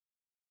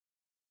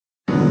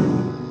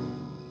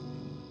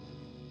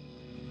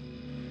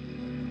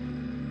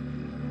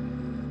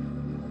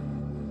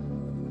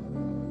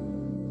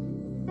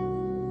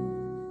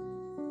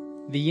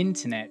The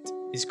internet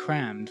is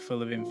crammed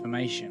full of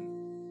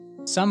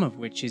information, some of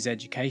which is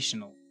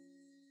educational,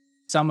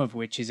 some of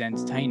which is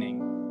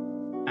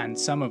entertaining, and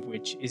some of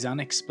which is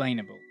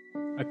unexplainable,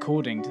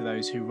 according to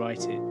those who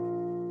write it.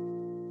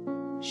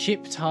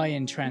 Shipped High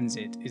in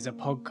Transit is a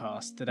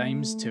podcast that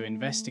aims to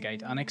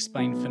investigate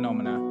unexplained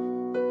phenomena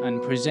and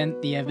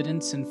present the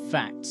evidence and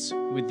facts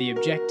with the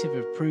objective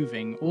of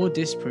proving or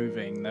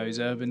disproving those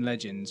urban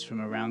legends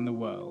from around the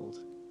world.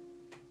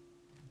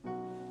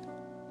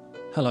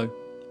 Hello,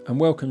 and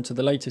welcome to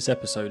the latest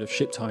episode of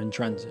Shipped High in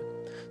Transit,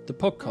 the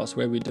podcast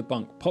where we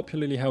debunk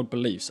popularly held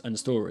beliefs and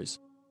stories.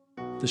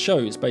 The show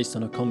is based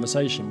on a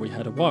conversation we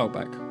had a while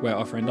back where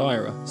our friend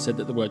Ira said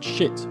that the word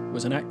shit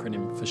was an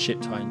acronym for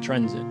Shipped High in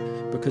Transit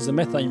because the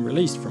methane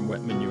released from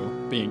wet manure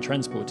being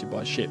transported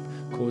by ship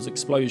caused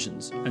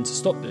explosions, and to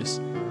stop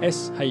this,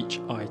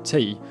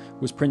 SHIT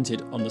was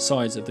printed on the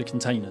sides of the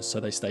containers so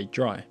they stayed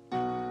dry.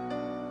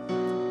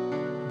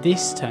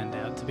 This turned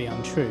out to be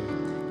untrue,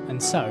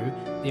 and so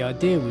the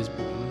idea was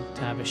born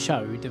to have a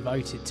show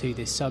devoted to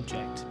this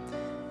subject.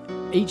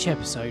 Each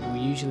episode will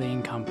usually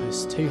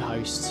encompass two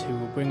hosts who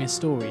will bring a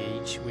story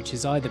each which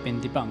has either been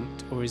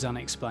debunked or is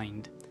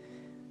unexplained.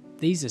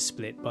 These are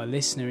split by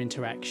listener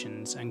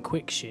interactions and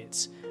quick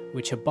shits,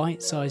 which are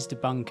bite-sized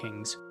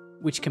debunkings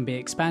which can be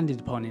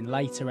expanded upon in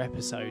later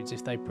episodes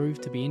if they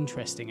prove to be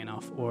interesting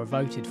enough or are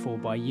voted for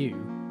by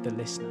you, the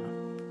listener.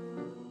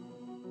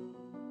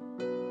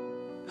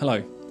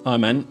 Hello,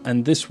 I'm Ant,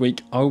 and this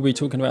week I will be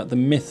talking about the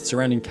myth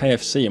surrounding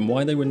KFC and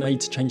why they were made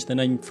to change their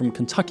name from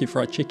Kentucky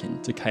Fried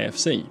Chicken to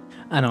KFC.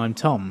 And I'm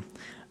Tom,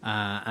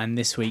 and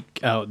this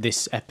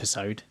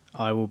episode,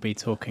 I will be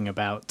talking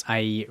about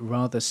a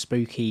rather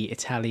spooky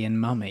Italian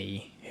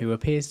mummy who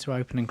appears to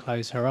open and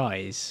close her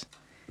eyes.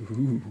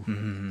 Ooh.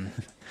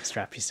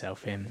 Strap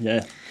yourself in.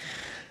 Yeah.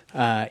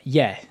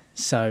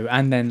 So,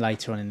 and then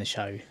later on in the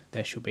show,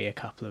 there shall be a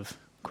couple of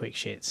quick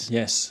shits.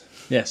 Yes.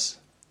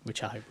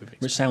 Which I hope we've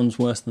explained. Which sounds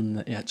worse than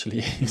it actually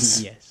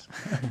is. Yes.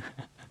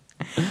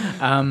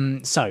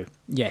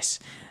 Yes.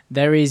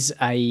 There is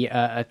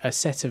a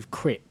set of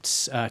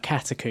crypts,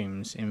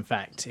 catacombs, in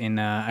fact, in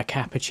a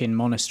Capuchin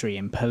monastery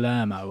in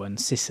Palermo in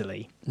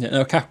Sicily. Yeah,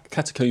 no,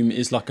 catacomb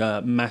is like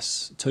a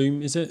mass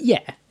tomb, is it?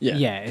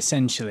 Yeah,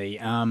 essentially.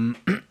 And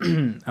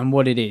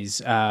what it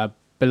is,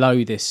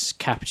 below this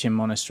Capuchin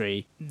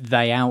monastery,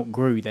 they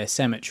outgrew their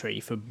cemetery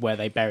for where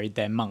they buried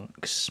their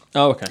monks.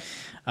 Oh, okay.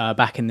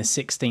 Back in the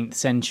 16th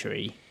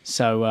century.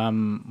 So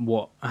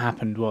what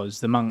happened was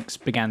the monks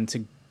began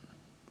to...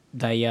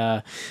 They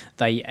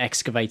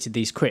excavated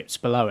these crypts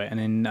below it, and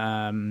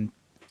then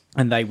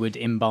and they would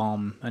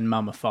embalm and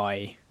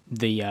mummify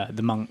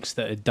the monks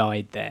that had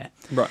died there.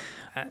 Right.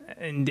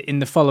 And in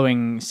the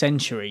following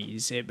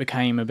centuries, it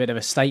became a bit of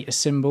a status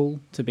symbol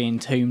to be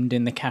entombed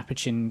in the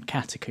Capuchin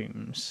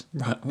catacombs.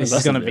 Right. Well, this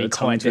is going to be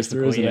quite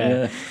difficult,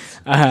 yeah.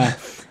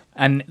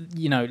 And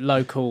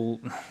local,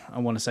 I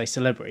want to say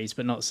celebrities,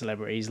 but not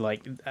celebrities,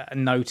 like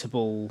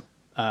notable.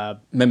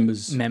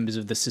 Members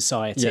of the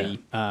society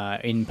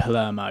in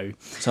Palermo.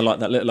 So like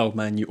that little old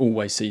man you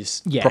always see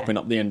propping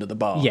up the end of the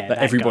bar that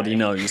everybody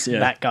knows. Yeah.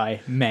 That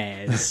guy,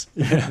 Mares,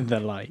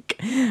 the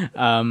like,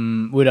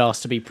 would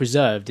ask to be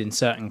preserved in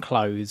certain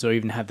clothes or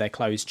even have their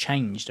clothes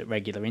changed at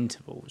regular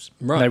intervals.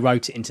 Right. They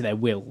wrote it into their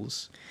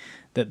wills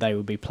that they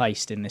would be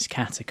placed in this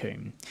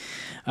catacomb.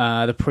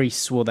 The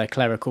priests wore their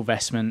clerical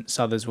vestments,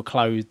 others were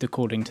clothed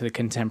according to the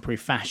contemporary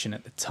fashion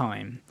at the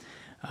time.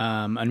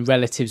 And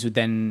relatives would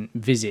then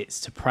visit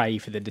to pray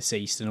for the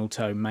deceased and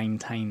also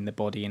maintain the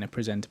body in a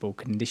presentable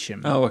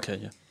condition. Oh, okay,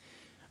 yeah.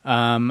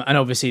 And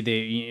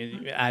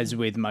obviously, as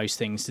with most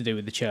things to do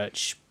with the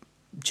church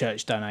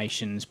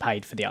donations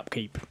paid for the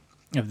upkeep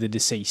of the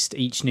deceased.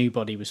 Each new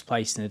body was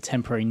placed in a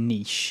temporary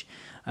niche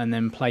and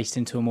then placed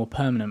into a more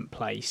permanent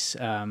place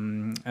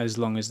as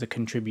long as the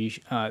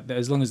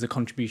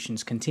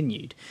contributions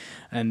continued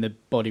and the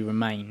body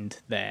remained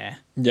there.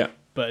 Yeah.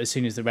 But as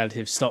soon as the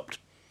relatives stopped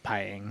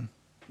paying,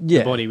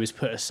 the body was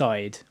put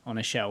aside on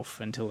a shelf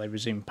until they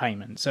resumed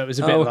payment. So it was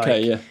a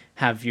bit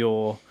have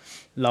your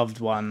loved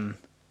one...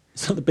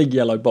 It's not the big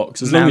yellow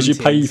box. As long as you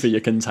pay for your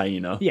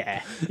container, you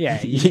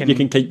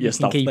can keep your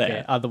stuff there.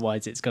 It.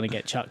 Otherwise, it's going to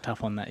get chucked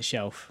up on that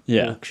shelf,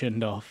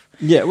 auctioned off.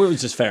 Yeah, well, it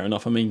was just fair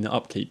enough. I mean, the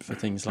upkeep for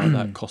things like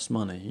that costs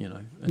money,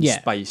 and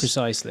space.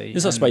 Precisely.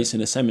 There's not space in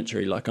a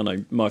cemetery. Like I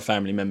know my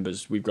family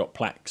members, we've got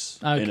plaques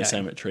in a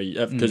cemetery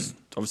because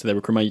obviously they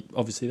were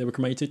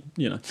cremated.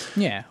 Yeah,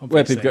 obviously.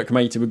 Where people get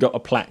cremated, we've got a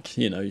plaque.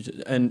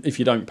 And if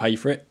you don't pay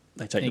for it,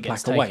 they take the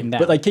plaque away,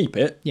 but they keep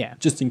it,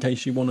 just in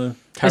case you want to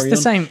carry on.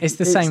 It's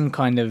the same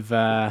kind of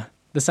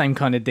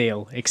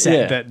deal,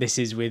 except that this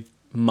is with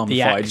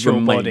the actual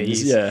remains,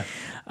 bodies.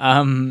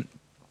 And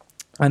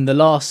the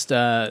last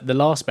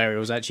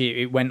burials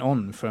actually it went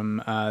on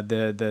from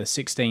the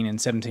 16 and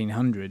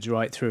 1700s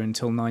right through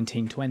until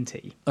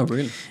 1920. Oh,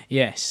 really?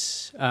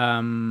 Yes.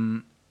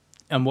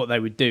 and what they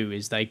would do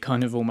is they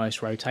kind of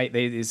almost rotate.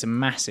 There's a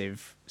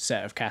massive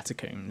set of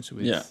catacombs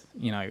with,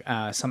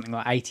 something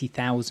like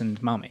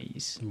 80,000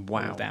 mummies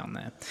all down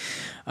there.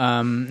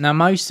 Now,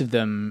 most of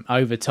them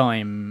over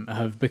time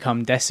have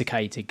become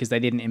desiccated because they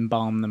didn't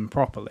embalm them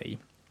properly.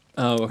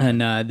 Oh, okay.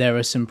 And there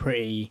are some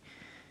pretty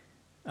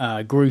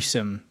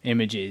gruesome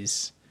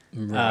images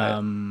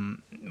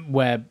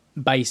where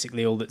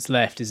basically all that's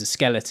left is a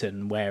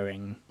skeleton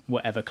wearing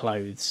whatever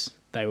clothes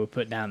they were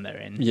put down there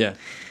in. Yeah.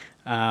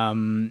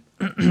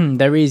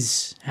 There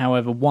is,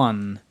 however,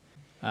 one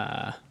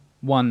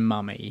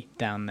mummy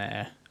down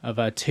there of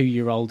a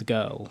 2-year-old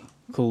girl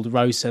called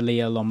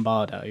Rosalia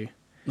Lombardo.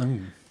 Oh.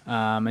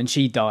 And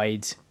she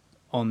died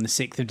on the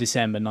 6th of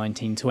December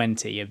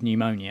 1920 of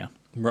pneumonia.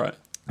 Right.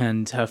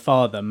 And her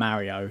father,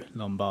 Mario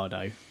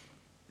Lombardo,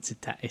 it's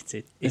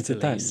Italy. It's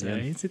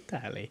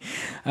Italy.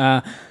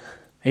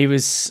 He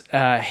was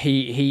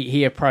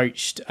he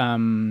approached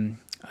an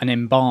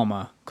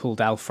embalmer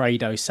called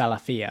Alfredo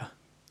Salafia.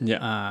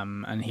 Yeah.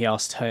 And he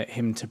asked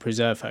him to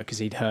preserve her because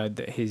he'd heard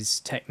that his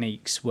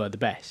techniques were the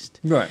best.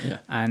 Right. Yeah.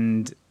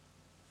 And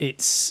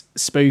it's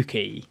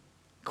spooky,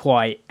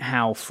 quite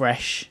how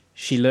fresh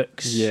she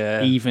looks.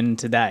 Yeah. Even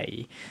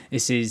today.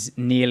 This is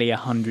nearly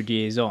 100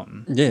 years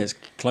on. Yeah, it's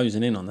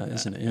closing in on that,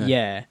 isn't it?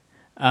 Yeah.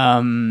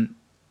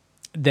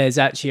 There's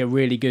actually a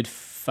really good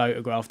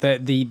photograph.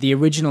 The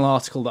original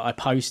article that I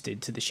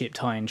posted to the Ship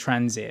Tie in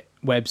Transit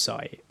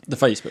website, The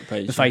Facebook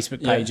page. the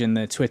Facebook page and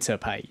the Twitter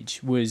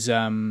page was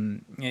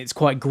it's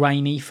quite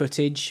grainy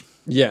footage.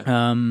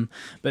 Yeah.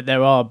 But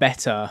there are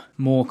better,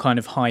 more kind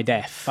of high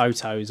def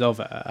photos of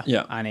her.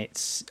 Yeah. And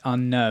it's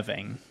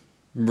unnerving.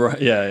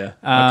 Right. Yeah. Yeah.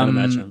 I can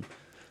imagine.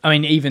 I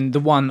mean, even the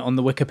one on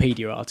the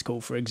Wikipedia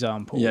article, for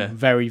example,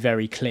 very,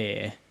 very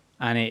clear,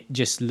 and it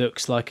just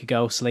looks like a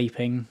girl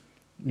sleeping.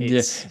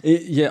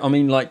 I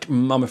mean, like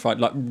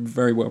mummified, like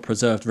very well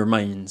preserved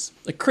remains.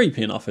 Like,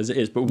 creepy enough as it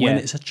is, but when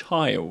it's a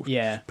child,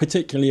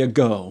 particularly a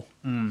girl,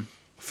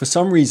 for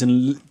some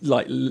reason,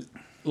 like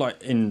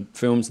in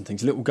films and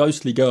things, little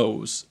ghostly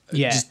girls,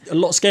 just a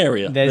lot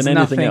scarier than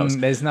anything else.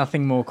 There's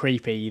nothing more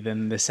creepy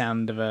than the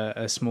sound of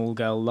a small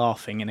girl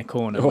laughing in a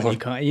corner. When you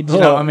can't, you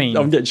know what I mean?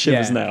 I'm getting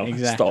shivers now.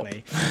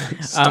 Exactly.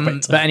 Stop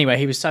it. But anyway,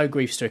 he was so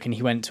grief-stricken,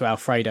 he went to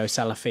Alfredo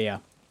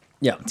Salafia.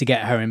 To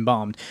get her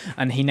embalmed,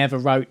 and he never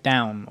wrote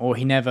down, or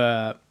he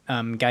never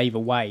gave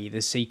away the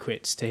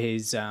secrets to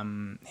his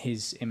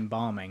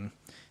embalming,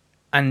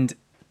 and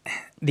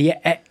they've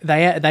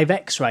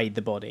X-rayed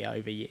the body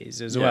over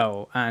years as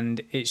well,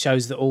 and it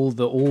shows that all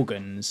the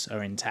organs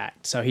are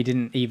intact. So he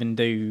didn't even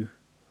do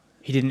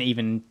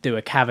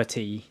a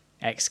cavity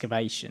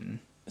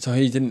excavation. So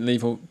he didn't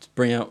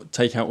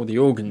take out all the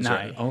organs. No.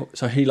 Right? Oh,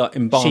 so he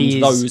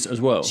embalmed those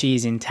as well. She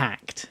is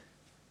intact.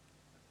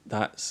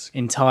 That's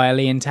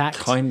entirely intact.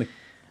 Kind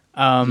of.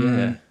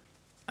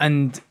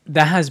 And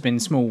there has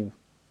been small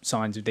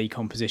signs of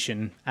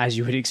decomposition, as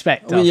you would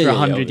expect after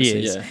 100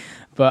 years. Yeah.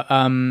 But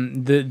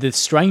the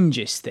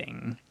strangest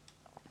thing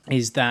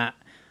is that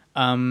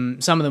some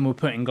of them were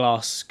put in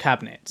glass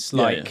cabinets,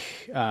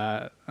 like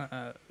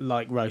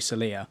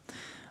Rosalia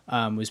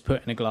was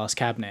put in a glass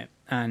cabinet.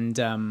 And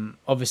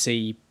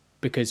obviously,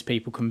 because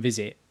people can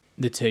visit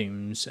the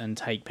tombs and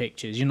take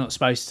pictures. You're not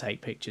supposed to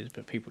take pictures,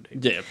 but people do.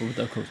 Yeah, of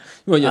course.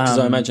 Well, yeah, because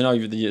I imagine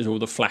over the years all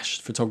the flash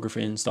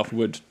photography and stuff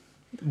would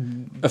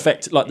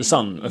affect, like the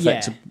sun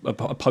affects a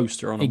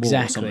poster on a wall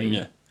or something.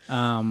 Yeah.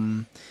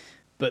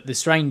 But the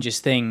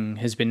strangest thing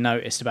has been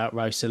noticed about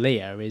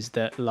Rosalia is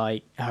that,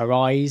 like, her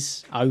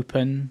eyes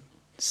open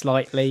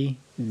slightly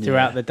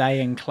throughout the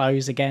day and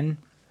close again.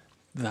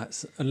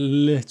 That's a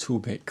little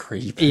bit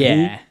creepy.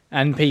 Yeah.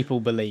 And people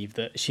believe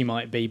that she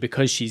might be,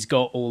 because she's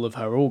got all of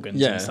her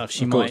organs and stuff,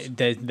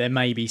 there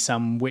may be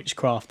some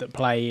witchcraft at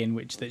play in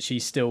which that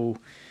she's still,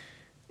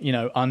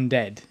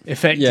 undead,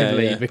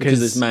 effectively.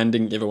 Because this man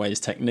didn't give away his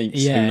techniques.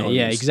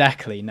 Yeah,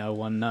 exactly. No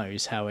one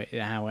knows how it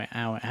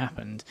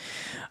happened.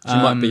 She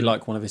might be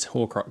like one of his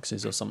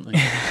Horcruxes or something.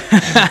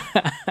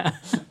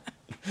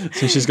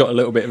 So she's got a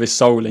little bit of his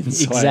soul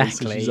inside.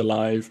 Exactly. So she's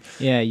alive.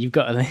 Yeah, you've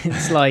got.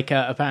 It's like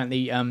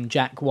apparently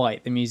Jack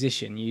White, the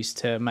musician, used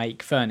to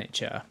make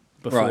furniture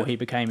before he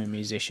became a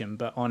musician.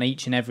 But on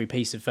each and every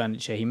piece of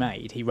furniture he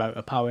made, he wrote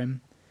a poem.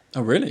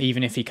 Oh, really?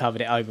 Even if he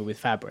covered it over with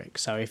fabric.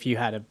 So if you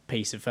had a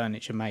piece of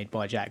furniture made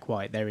by Jack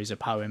White, there is a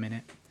poem in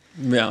it.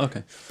 Yeah.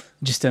 Okay.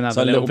 Just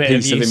another little bit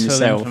of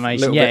useful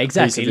information. Yeah,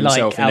 exactly.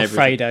 Like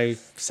Alfredo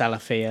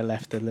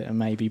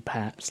Salafia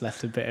perhaps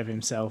left a bit of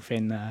himself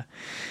in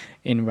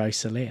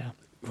Rosalia.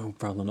 We'll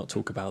rather not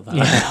talk about that.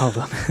 Yeah, hold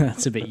on.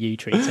 That's a bit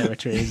U-Tree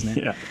territory, isn't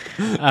it? Yeah.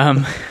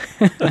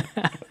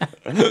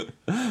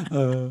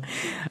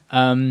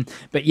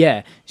 But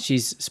yeah,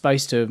 she's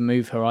supposed to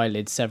move her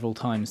eyelids several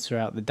times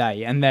throughout the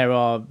day, and there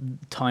are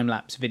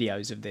time-lapse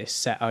videos of this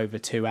set over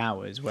 2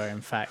 hours, where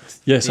in fact...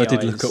 Yes, I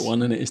did look at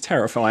one, and it is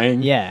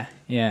terrifying. Yeah.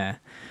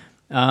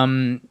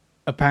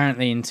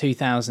 Apparently in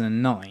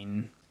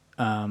 2009,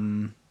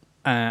 an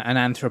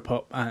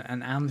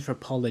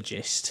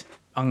anthropologist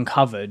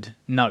uncovered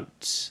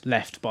notes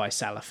left by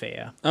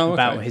Salafia Oh,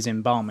 about okay. his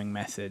embalming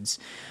methods,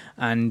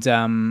 and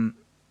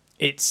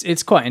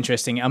it's quite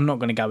interesting. I'm not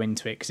going to go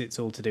into it because it's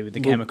all to do with the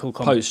chemical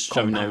post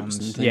show notes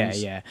compounds. and Yeah,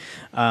 things. yeah.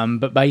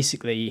 But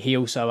basically, he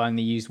also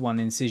only used one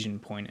incision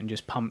point and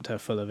just pumped her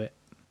full of it.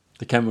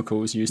 The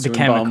chemicals used The to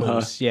embalm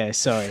chemicals, her. yeah,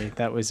 sorry,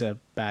 that was a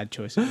bad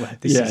choice of word.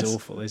 This Yes. is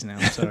awful, isn't it?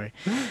 I'm sorry.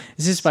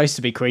 This is supposed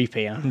to be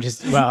creepy.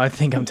 I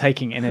think I'm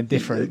taking it in a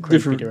different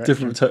creepy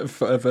direction.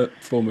 Different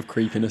form of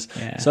creepiness.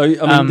 Yeah. So,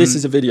 I mean, this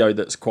is a video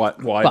that's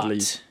quite widely.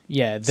 But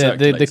yeah, the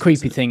circulated, creepy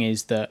isn't it? thing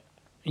is that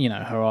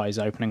her eyes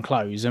open and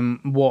close, and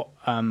what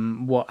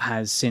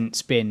has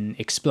since been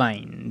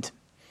explained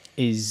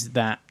is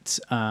that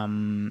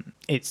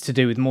it's to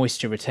do with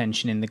moisture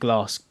retention in the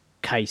glass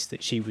case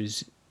that she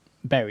was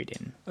buried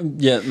in.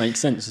 Yeah, it makes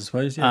sense, I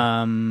suppose.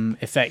 Yeah.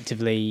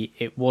 Effectively,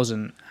 it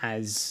wasn't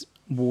as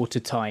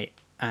watertight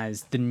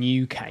as the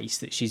new case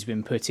that she's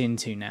been put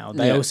into now.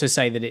 They Yeah. also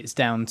say that it's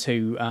down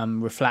to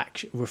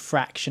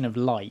refraction of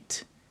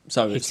light.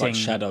 So it's like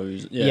hitting-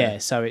 shadows. Yeah. Yeah.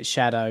 So it's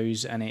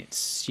shadows, and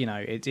it's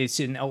it's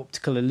an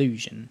optical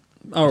illusion.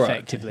 Oh, right, okay,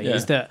 Effectively, yeah.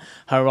 is that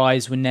her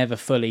eyes were never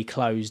fully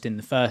closed in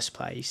the first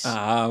place,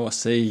 Ah, I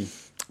see.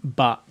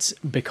 but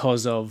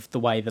because of the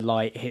way the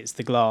light hits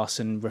the glass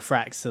and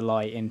refracts the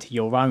light into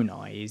your own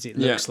eyes, it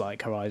Yeah. looks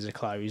like her eyes are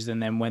closed, and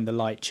then when the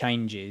light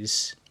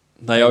changes,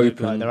 They look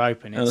open. like they're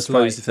open. And I It's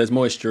suppose like- if there's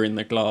moisture in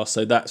the glass,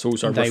 so that's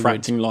also They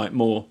refracting light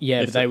more. yeah,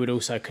 If but they would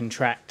also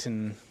contract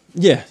and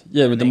Yeah,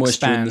 with and the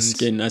moisture in the expand.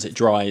 skin as it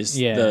dries,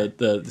 Yeah.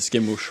 the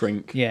skin will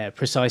shrink. yeah,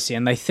 precisely.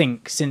 And they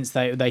think since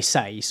they've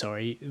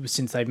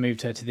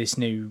moved her to this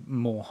new,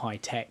 more high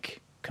tech,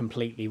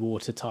 completely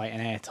watertight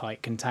and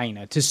airtight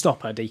container to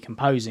stop her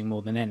decomposing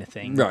more than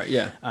anything. Right,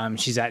 yeah.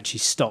 She's actually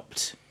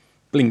stopped.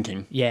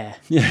 Blinking. Yeah,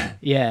 Yeah.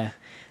 yeah.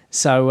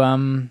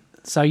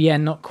 So yeah,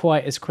 not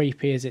quite as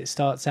creepy as it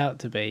starts out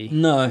to be.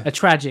 No. A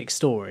tragic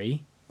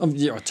story,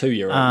 Yeah, a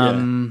 2-year-old,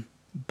 yeah.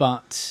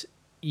 but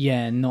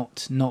yeah,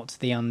 not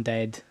the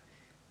undead.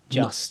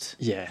 Just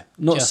Yeah.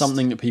 Not just-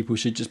 something that people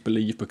should just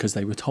believe because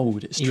they were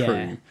told it's yeah,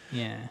 true.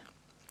 yeah.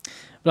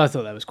 But I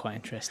thought that was quite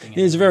interesting.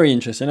 It's very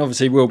interesting.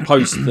 Obviously, we'll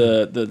post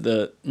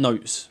the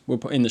notes. We'll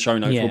put in the show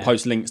notes. Yeah. We'll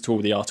post links to all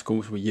the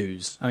articles we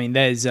use. I mean,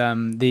 there's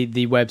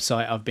the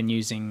website I've been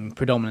using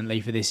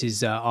predominantly for this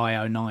is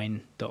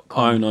io9.com.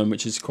 Io9,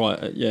 which is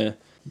quite yeah.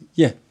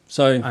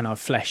 So And I've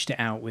fleshed it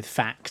out with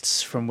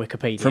facts from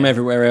Wikipedia. from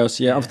everywhere else,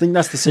 yeah. I Yeah. think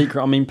that's the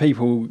secret. I mean,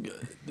 people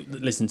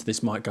that listen to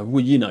this might go,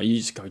 well, you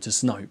just go to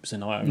Snopes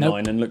and Io9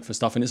 Nope. and look for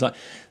stuff, and it's like,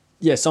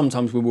 yeah,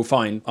 sometimes we will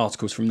find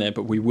articles from there,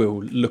 but we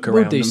will look We'll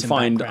around do and some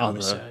find background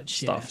other research,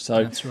 stuff. yeah,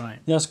 So that's right.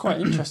 yeah, it's quite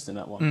interesting,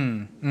 that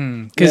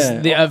one.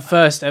 Because Yeah. at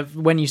first,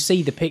 when you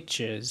see the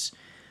pictures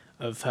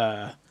of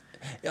her,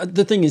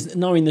 The thing is,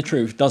 knowing the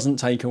truth doesn't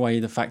take away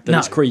the fact that No,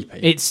 it's creepy.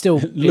 it's still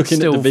looking it's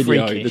still at the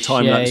video, freakish. the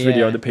time lapse Yeah,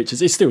 video, yeah. the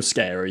pictures. It's still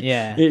scary.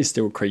 Yeah. It is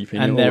still creepy,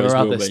 And it there always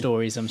are will other be.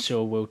 stories I'm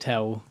sure we'll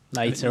tell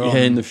later Yeah, on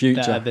in the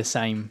future. that are the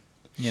same.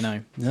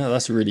 No,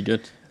 that's a really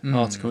good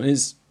article.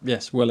 It's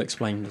well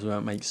explained as well.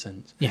 It makes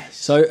sense. Yes.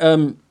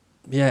 So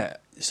yeah.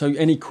 So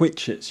any quick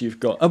shits you've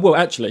got? Well,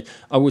 actually,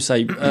 I will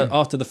say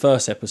after the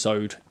first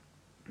episode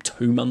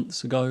 2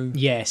 months ago.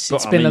 Yes, But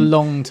it's I been a mean,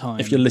 long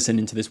time. If you're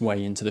listening to this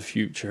way into the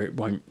future, it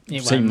won't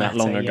It seem won't that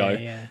long matter, ago.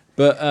 yeah.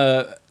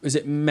 But was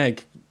it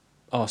Meg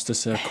asked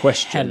us a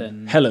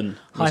question? Helen.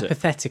 Was it?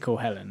 Hypothetical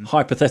Helen.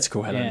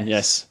 Hypothetical Helen, Yes.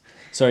 yes.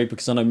 Sorry,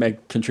 because I know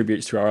Meg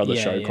contributes to our other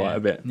show quite a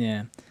bit.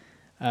 Yeah.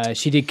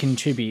 She did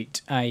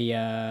contribute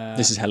a...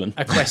 This is Helen.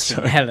 A question.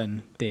 Sorry.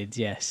 Helen did,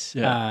 yes.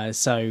 Yeah.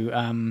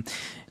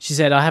 She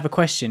said, I have a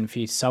question for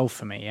you to solve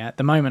for me. At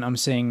the moment, I'm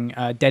seeing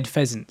dead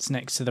pheasants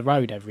next to the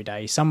road every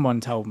day. Someone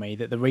told me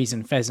that the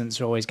reason pheasants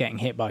are always getting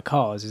hit by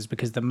cars is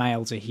because the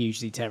males are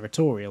hugely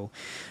territorial.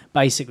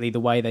 Basically, the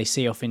way they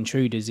see off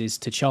intruders is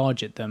to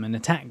charge at them and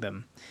attack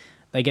them.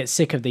 They get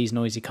sick of these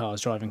noisy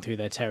cars driving through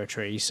their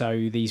territory,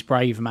 so these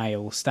brave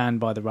males stand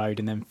by the road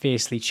and then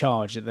fiercely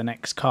charge at the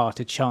next car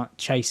to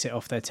chase it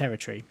off their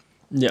territory.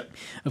 Yeah.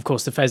 Of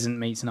course, the pheasant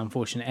meets an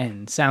unfortunate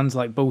end. Sounds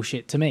like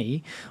bullshit to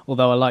me,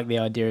 although I like the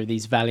idea of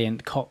these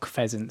valiant cock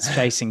pheasants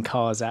chasing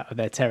cars out of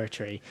their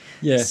territory.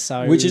 Yeah.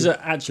 So- Which is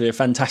actually a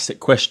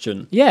fantastic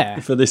question. Yeah.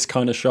 For this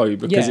kind of show,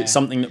 because Yeah. it's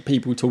something that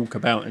people talk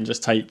about and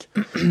just take.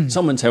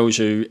 Someone tells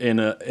you in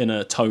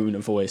a tone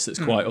of voice that's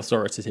quite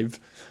authoritative,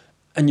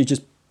 and you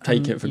just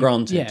take it for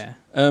granted. Yeah.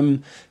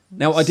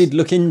 Now I did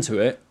look into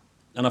it,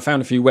 and I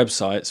found a few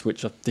websites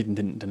which I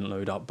didn't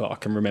load up, but I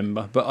can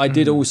remember. But I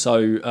did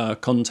also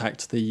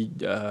contact the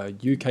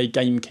UK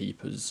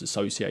Gamekeepers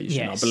Association,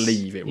 Yes. I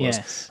believe it was,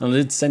 Yes. and I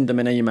did send them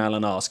an email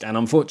and ask, and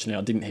unfortunately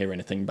I didn't hear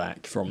anything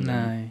back from them.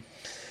 No.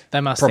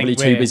 They must Probably think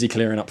too we're- busy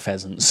clearing up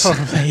pheasants.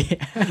 Probably.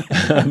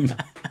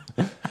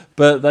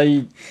 But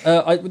they,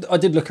 I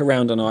did look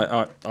around and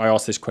I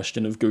asked this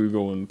question of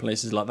Google and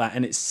places like that,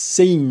 and it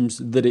seems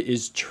that it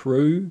is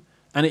true,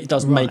 and it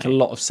does make a Right.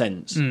 lot of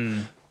sense.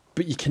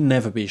 But you can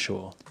never be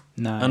sure.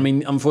 No. I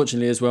mean,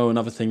 unfortunately, as well,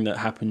 another thing that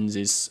happens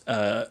is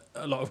a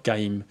lot of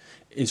game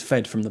is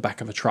fed from the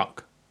back of a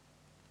truck.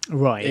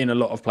 Right. in a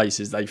lot of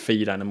places they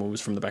feed animals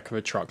from the back of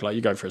a truck. Like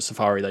you go for a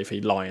safari, they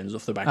feed lions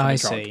off the back of I a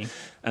truck see.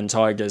 and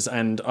tigers.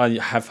 And I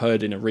have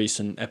heard in a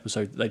recent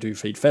episode that they do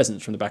feed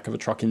pheasants from the back of a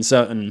truck in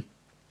certain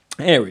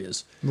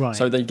areas. Right.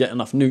 So they get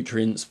enough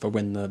nutrients for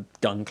when the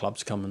gun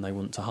clubs come and they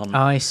want to hunt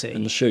I see.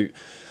 and shoot.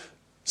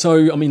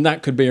 So, I mean,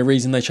 that could be a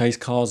reason they chase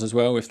cars as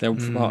well if they're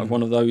part of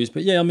one of those.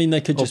 But yeah, I mean,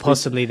 they could Or just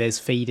possibly there's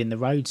feed in the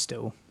road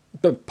still.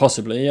 But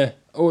possibly, yeah.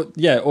 Or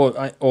they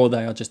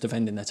are just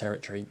defending their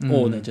territory,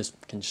 or they're just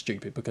fucking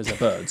stupid because they're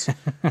birds.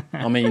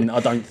 I mean, I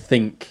don't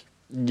think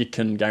you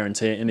can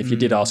guarantee it. And if you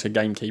did ask a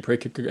gamekeeper,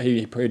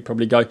 he'd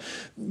probably go,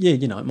 yeah,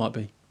 you know, it might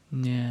be.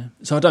 Yeah.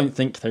 So I don't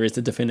think there is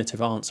a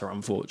definitive answer,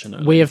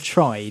 unfortunately. We have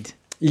tried.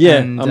 Yeah,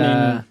 and, I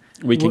mean,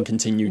 we can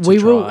continue to we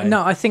try. will.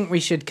 No, I think we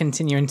should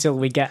continue until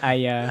we get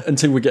a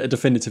until we get a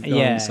definitive yeah,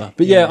 answer.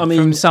 But yeah, I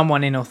mean, from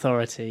someone in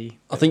authority.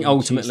 I think that we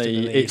choose to ultimately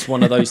believe. it's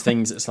one of those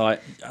things that's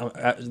like,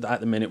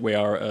 at the minute we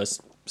are at a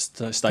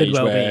stage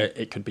well where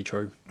it could be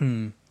true.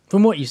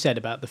 From what you said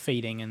about the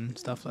feeding and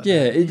stuff like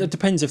Yeah, that. it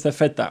depends if they're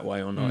fed that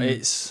way or not.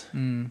 It's,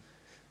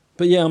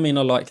 but yeah, I mean,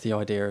 I like the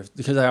idea of,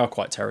 because they are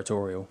quite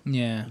territorial,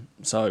 Yeah.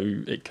 so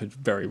it could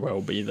very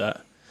well be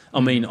that. I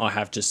mean, I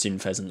have just seen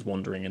pheasants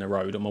wandering in a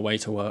road on my way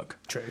to work,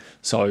 True.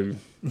 so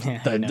Yeah.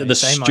 the They might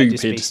just be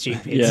stupid,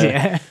 stupid.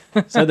 yeah.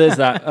 Yeah. So there's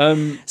that.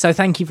 So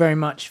thank you very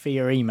much for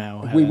your email.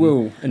 We Helen.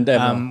 will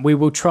endeavour We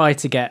will try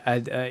to get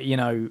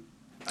a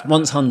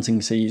once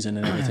hunting season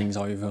and everything's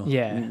over.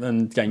 Yeah.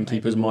 and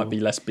gamekeepers Maybe might be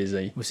less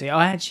busy. We'll see.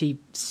 I actually,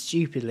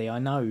 stupidly, I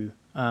know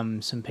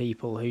some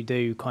people who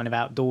do kind of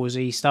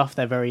outdoorsy stuff.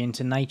 They're very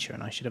into nature,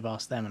 and I should have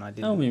asked them, and I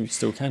didn't. Oh, we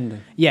still can do.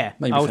 Yeah,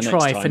 Maybe I'll for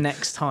try next for time.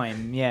 next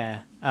time. Yeah.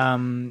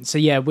 So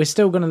yeah, we're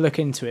still going to look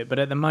into it, but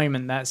at the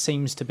moment, that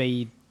seems to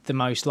be the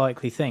most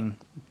likely thing.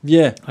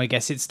 Yeah, I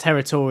guess it's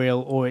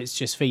territorial, or it's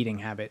just feeding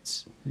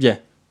habits, yeah.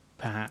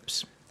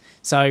 perhaps.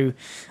 So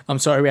I'm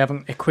sorry we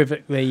haven't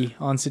equivocally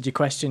answered your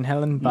question,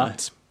 Helen,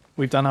 but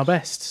we've done our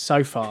best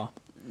so far.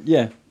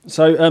 Yeah.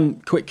 So,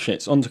 quick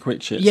shits. On to quick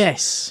shits.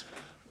 Yes.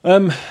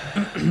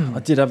 I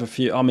did have a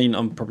few. I mean,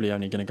 I'm probably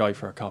only going to go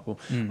for a couple.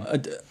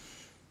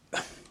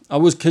 I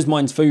was, because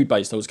mine's food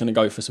based, I was going to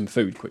go for some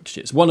food quick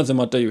shits. One of them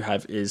I do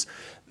have is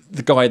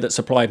the guy that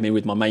supplied me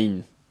with my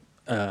main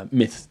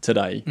myth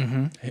today.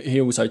 He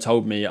also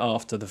told me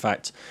after the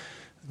fact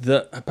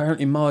that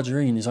apparently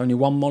margarine is only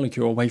one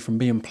molecule away from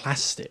being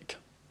plastic.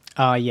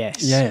 Ah,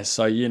 yes. Yeah,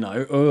 so, you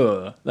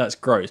know, that's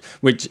gross,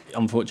 which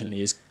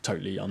unfortunately is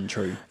totally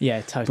untrue.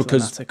 Yeah, totally.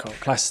 Because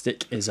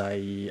plastic is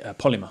a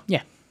polymer.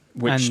 Yeah.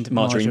 Which and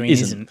margarine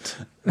isn't.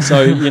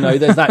 So, you know,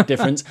 there's that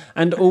difference.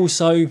 And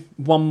also,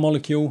 one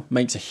molecule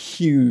makes a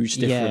huge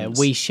difference.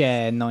 Yeah, we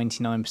share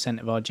 99%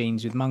 of our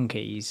genes with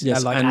monkeys.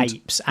 Yes, Like and-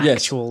 apes, yes.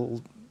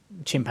 actual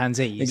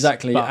chimpanzees.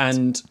 Exactly. but-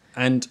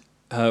 And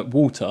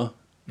water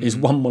is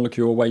one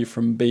molecule away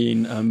from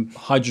being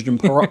hydrogen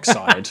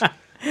peroxide.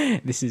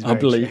 This is I very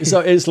believe. true. So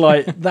it's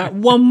like that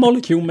one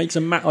molecule makes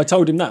a I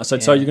told him that. I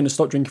said, so Yeah. you're going to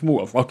stop drinking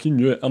water? Fucking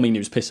yeah. I mean, he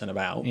was pissing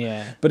about.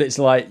 Yeah. But it's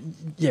like,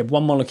 yeah,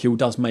 one molecule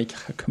does make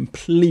a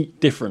complete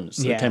difference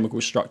to Yeah. the chemical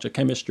structure.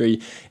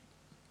 Chemistry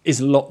is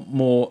a lot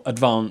more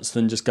advanced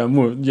than just going,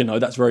 well, you know,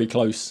 that's very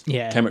close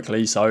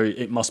chemically, so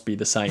it must be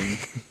the same.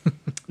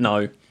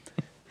 No.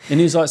 And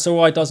he was like, so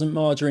why doesn't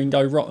margarine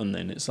go rotten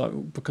then? It's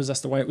like, because that's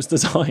the way it was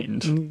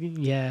designed.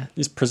 Yeah.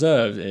 There's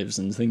preservatives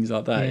and things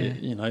like that, Yeah.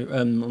 you know.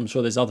 I'm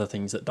sure there's other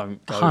things that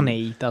don't go.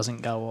 Honey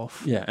doesn't go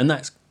off. Yeah, and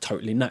that's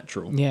totally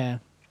natural. Yeah.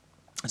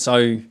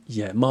 So,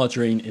 yeah,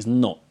 margarine is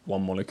not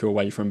one molecule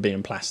away from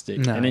being plastic.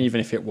 No. And even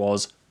if it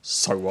was,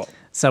 so what?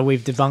 So we've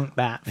debunked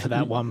that for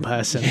that one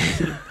person.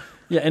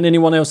 Yeah, and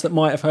anyone else that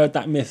might have heard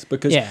that myth,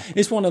 because Yeah.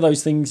 it's one of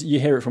those things, you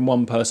hear it from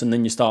one person,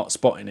 then you start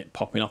spotting it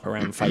popping up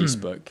around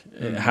Facebook.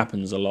 It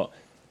happens a lot.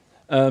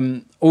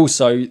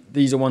 Also,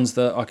 these are ones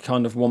that I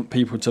kind of want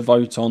people to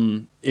vote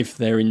on if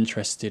they're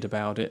interested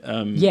about it.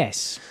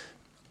 Yes.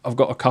 I've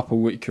got a couple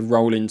we could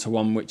roll into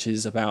one, which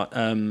is about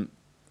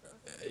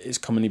it's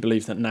commonly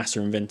believed that NASA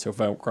invented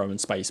Velcro and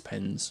space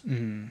pens.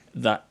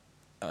 That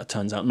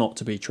turns out not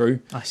to be true.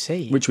 I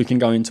see. Which we can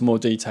go into more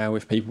detail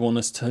if people want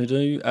us to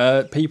do.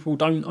 People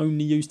don't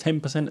only use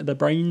 10% of their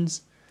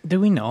brains. Do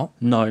we not?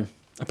 No,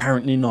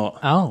 apparently not.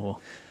 Oh.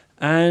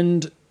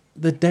 And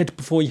the dead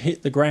before you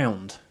hit the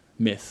ground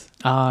myth,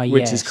 Ah, yes.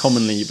 which is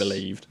commonly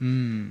believed.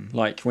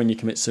 Like when you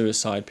commit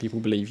suicide,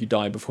 people believe you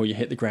die before you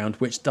hit the ground,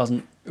 which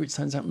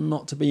turns out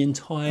not to be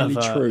entirely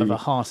true. Of a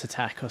heart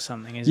attack or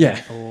something, isn't Yeah.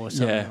 it? Or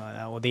something Yeah. like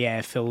that. Or the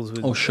air fills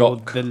with... Or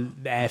shock. Or the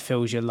air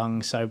fills your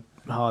lungs so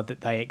hard that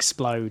they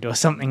explode or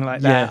something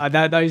like that.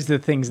 Those are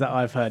the things that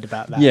I've heard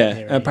about that Yeah,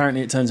 theory.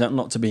 apparently it turns out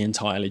not to be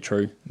entirely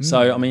true.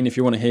 So, I mean, if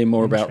you want to hear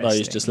more about those,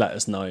 Interesting. just let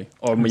us know.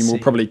 Or, I mean, see.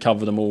 we'll probably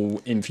cover them all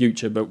in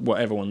future, but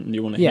whatever one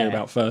you want to hear Yeah.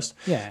 about first,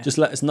 Yeah. just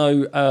let us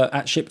know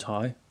at Shipped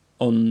High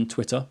on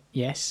Twitter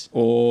Yes.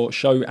 or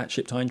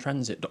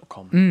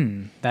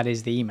show@shippedhightintransit.com. That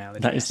is the email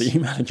address. That is the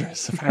email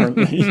address,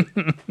 apparently.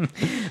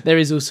 There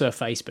is also a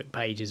Facebook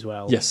page as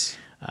well. Yes.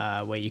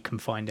 where you can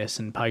find us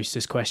and post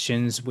us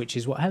questions, which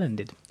is what Helen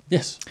did.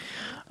 Yes.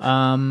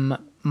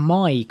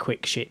 My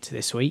quick shit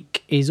this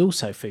week is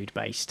also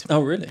food-based. Oh,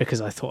 really?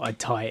 Because I thought I'd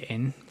tie it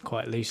in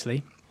quite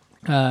loosely.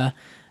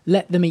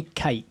 Let them eat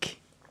cake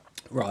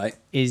Right.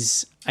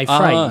 is a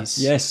phrase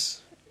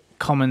Yes.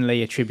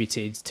 commonly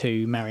attributed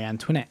to Marie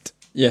Antoinette.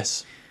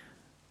 Yes.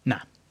 No.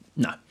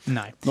 No.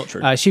 Not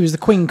true. She was the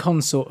queen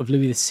consort of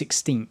Louis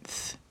XVI.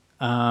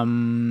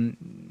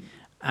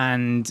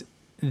 And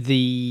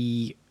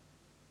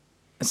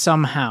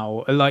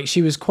somehow, like,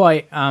 she was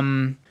quite...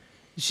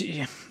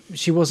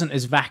 She wasn't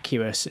as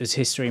vacuous as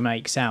history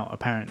makes out,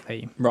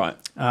 apparently. Right.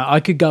 I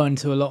could go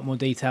into a lot more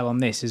detail on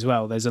this as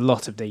well. There's a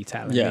lot of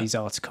detail in Yeah. these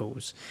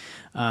articles.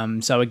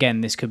 So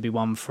again, this could be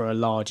one for a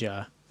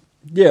larger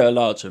Yeah, a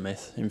larger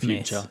myth in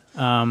future.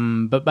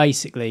 myth. But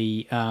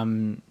basically,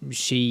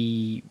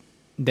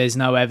 there's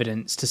no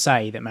evidence to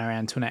say that Marie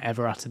Antoinette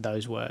ever uttered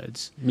those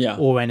words Yeah.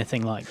 or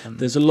anything like them.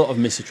 There's a lot of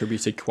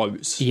misattributed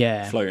quotes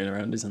Yeah. floating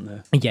around, isn't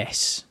there?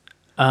 Yes.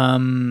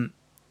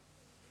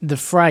 The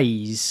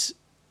phrase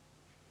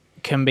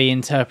can be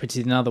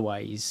interpreted in other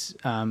ways.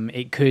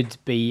 It could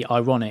be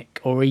ironic,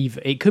 or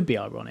even it could be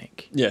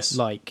ironic. Yes.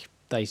 Like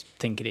they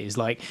think it is.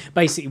 Like,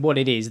 basically what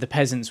it is, the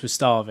peasants were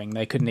starving,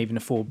 they couldn't even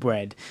afford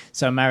bread.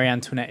 So Marie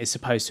Antoinette is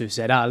supposed to have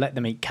said, let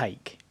them eat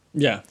cake.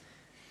 Yeah.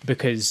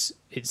 Because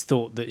it's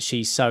thought that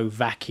she's so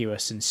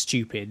vacuous and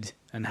stupid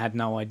and had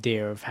no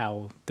idea of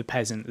how the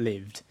peasant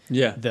lived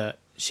Yeah. that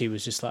she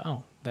was just like,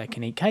 they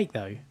can eat cake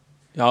though.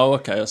 Oh,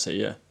 okay, I see,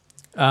 yeah.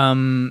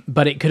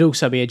 But it could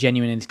also be a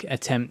genuine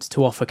attempt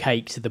to offer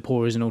cake to the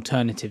poor as an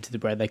alternative to the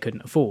bread they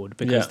couldn't afford,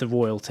 because the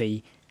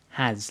royalty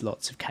has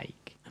lots of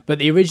cake. But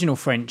the original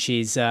French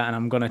is, and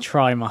I'm going to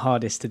try my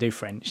hardest to do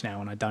French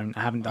now, and I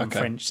haven't done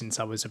French since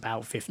I was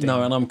about 15.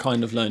 No, and I'm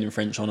kind of learning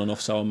French on and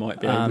off, so I might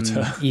be able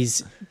to.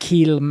 Is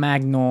qu'il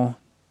magnon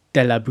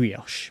de la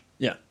brioche,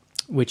 Yeah.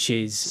 which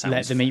is Sounds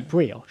let them eat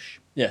brioche,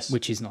 Yes.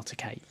 which is not a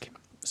cake.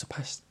 It's a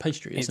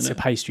pastry, isn't It's it? a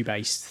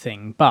pastry-based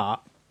thing,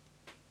 but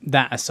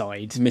that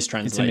aside,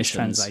 Mistranslations. it's a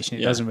mistranslation.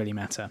 It Yeah. doesn't really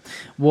matter.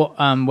 What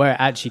where it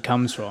actually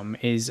comes from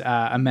is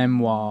a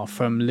memoir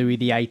from Louis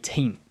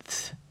XVIII,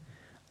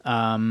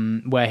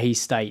 where he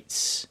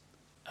states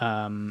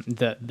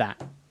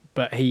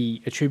but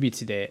he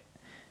attributed it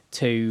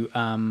to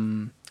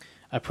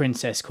a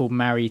princess called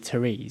Marie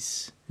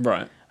Therese,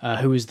 Right.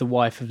 who was the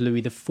wife of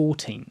Louis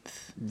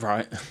XIV,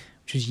 Right.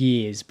 which was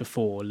years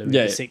before Louis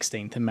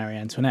XVI and Marie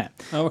Antoinette.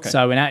 Oh, okay.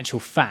 So in actual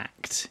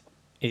fact,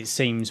 it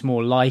seems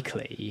more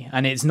likely,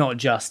 and it's not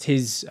just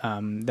his.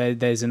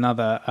 There's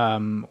another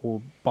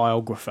or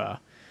biographer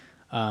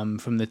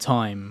from the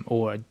time,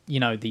 or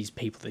these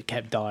people that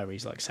kept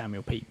diaries like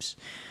Samuel Pepys.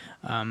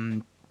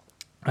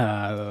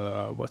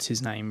 What's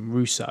his name?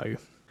 Rousseau.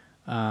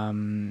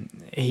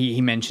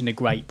 He mentioned a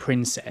great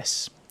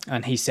princess,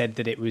 and he said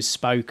that it was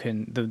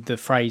spoken. The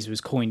phrase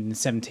was coined in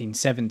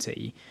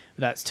 1770.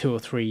 But that's 2 or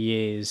 3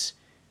 years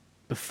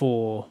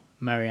before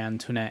Marie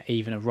Antoinette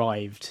even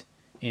arrived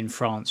in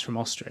France from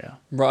Austria.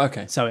 Right,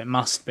 okay. So it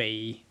must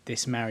be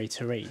this Marie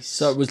Therese.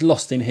 So it was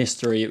lost in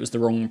history. It was the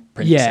wrong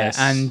Yeah, princess.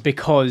 and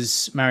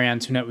because Marie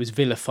Antoinette was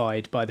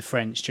vilified by the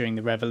French during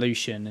the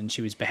Revolution and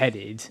she was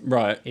beheaded,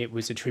 Right. it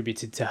was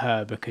attributed to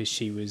her because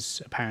she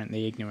was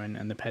apparently ignorant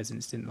and the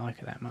peasants didn't like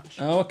her that much.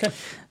 Oh, okay.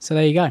 So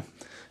there you go.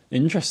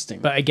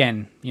 Interesting. But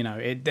again,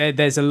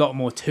 there's a lot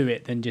more to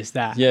it than just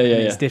that. Yeah, and yeah,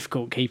 It's yeah.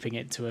 difficult keeping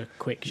it to a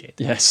quick shit.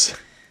 Yes.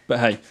 But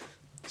hey,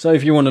 so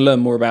if you want to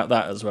learn more about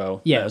that as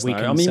well, Yeah, let us we know.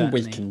 can I mean,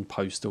 certainly- we can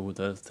post all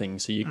the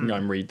things so you can go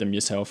and read them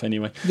yourself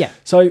anyway. Yeah.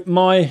 So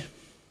my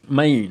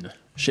main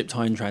ship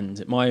time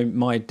transit, my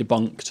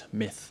debunked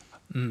myth,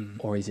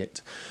 or is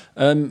it,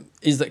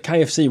 is that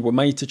KFC were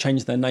made to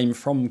change their name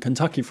from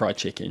Kentucky Fried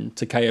Chicken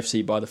to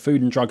KFC by the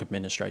Food and Drug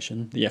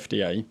Administration, the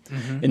FDA,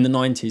 in the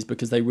 90s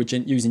because they were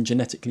using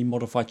genetically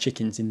modified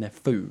chickens in their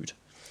food.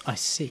 I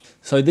see.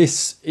 So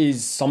this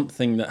is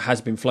something that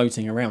has been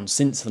floating around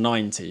since the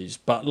 90s,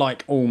 but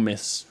like all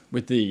myths,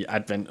 with the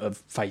advent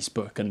of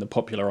Facebook and the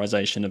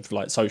popularisation of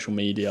like social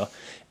media,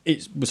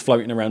 it was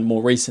floating around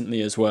more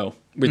recently as well,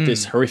 with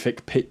this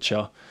horrific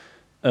picture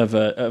of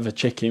a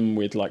chicken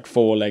with like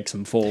 4 legs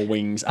and 4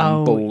 wings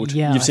and bald.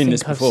 Yeah, You've seen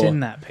this before. I've seen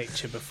that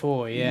picture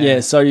before, yeah. Yeah,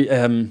 so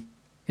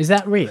Is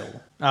that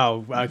real?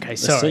 Oh, okay,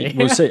 let's sorry. see.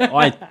 We'll see.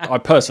 I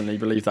personally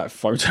believe that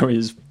photo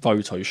is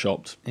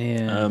photoshopped.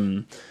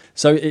 Yeah.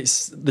 So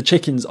the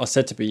chickens are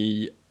said to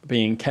be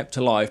being kept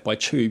alive by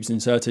tubes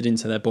inserted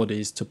into their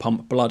bodies to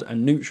pump blood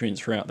and nutrients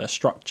throughout their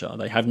structure.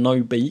 They have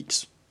no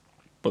beaks,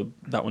 but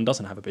that one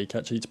doesn't have a beak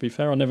actually, to be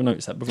fair. I never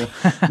noticed that before.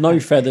 No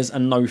feathers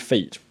and no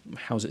feet.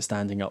 How's it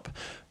standing up?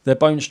 Their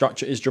bone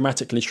structure is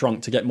dramatically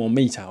shrunk to get more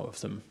meat out of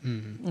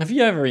them. Have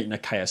you ever eaten a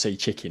KFC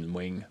chicken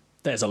wing?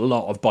 There's a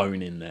lot of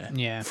bone in there.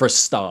 Yeah. For a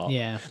start.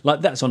 Yeah.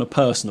 Like that's on a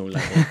personal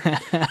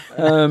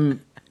level.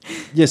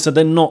 Yeah, so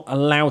they're not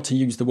allowed to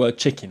use the word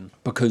chicken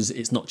because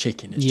it's not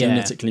chicken, it's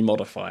genetically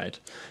modified.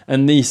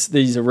 And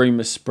these are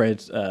rumours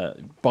spread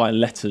by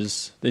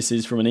letters. This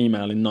is from an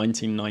email in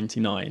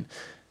 1999.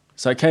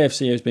 So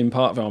KFC has been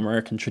part of our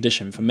American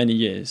tradition for many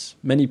years.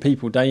 Many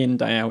people day in,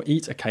 day out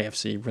eat at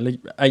KFC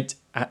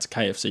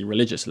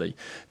religiously.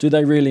 Do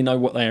they really know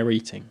what they are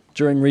eating?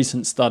 During a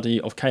recent study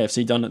of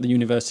KFC done at the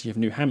University of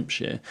New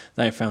Hampshire,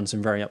 they have found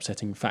some very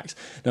upsetting facts.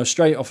 Now,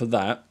 straight off of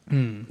that,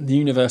 the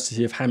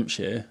University of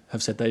Hampshire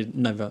have said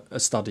a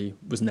study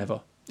was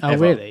never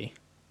really?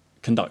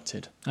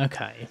 conducted.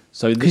 Okay.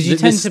 So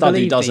this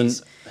study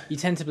doesn't... You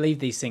tend to believe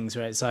these things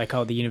where it's like,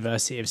 oh, the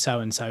University of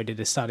so-and-so did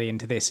a study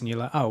into this, and you're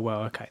like, oh,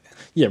 well, okay then.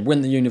 Yeah,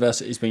 when the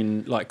university's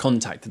been like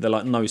contacted, they're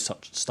like, no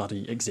such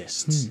study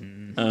exists.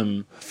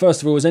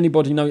 First of all, has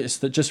anybody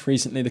noticed that just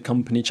recently the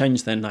company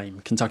changed their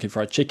name? Kentucky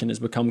Fried Chicken has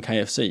become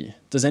KFC.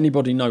 Does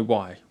anybody know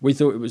why? We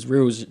thought it was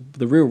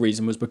the real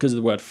reason was because of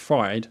the word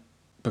fried,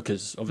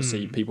 because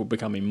obviously people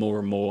becoming more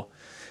and more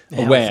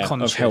aware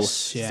of health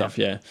stuff.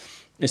 Yeah,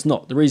 it's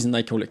not. The reason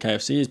they call it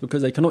KFC is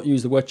because they cannot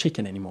use the word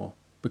chicken anymore,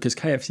 because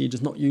KFC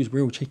does not use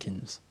real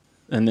chickens.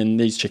 And then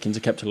these chickens are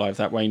kept alive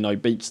that way, no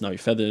beaks, no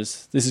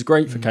feathers. This is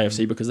great for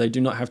KFC because they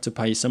do not have to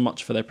pay so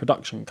much for their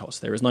production costs.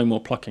 There is no more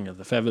plucking of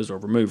the feathers or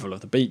removal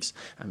of the beaks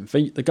and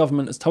feet. The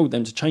government has told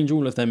them to change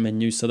all of their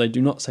menus so they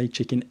do not say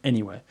chicken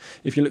anywhere.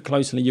 If you look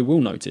closely, you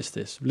will notice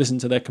this. Listen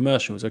to their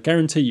commercials. I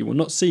guarantee you will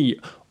not see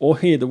or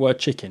hear the word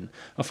chicken.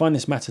 I find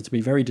this matter to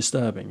be very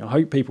disturbing. I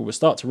hope people will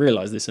start to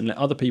realise this and let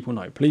other people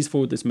know. Please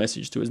forward this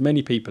message to as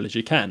many people as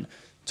you can.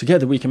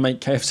 Together we can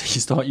make KFC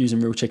start using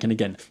real chicken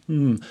again.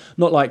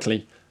 Not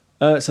likely.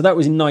 So that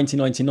was in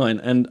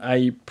 1999, and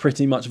a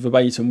pretty much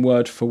verbatim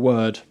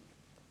word-for-word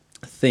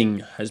thing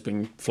has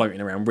been floating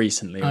around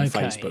recently on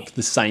Facebook.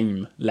 The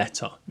same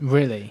letter.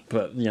 Really?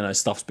 But,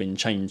 stuff's been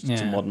changed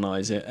to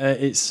modernise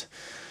it.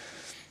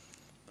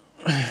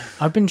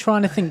 I've been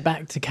trying to think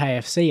back to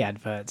KFC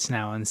adverts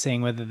now and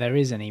seeing whether there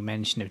is any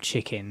mention of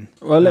chicken.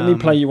 Well, let me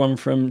play you one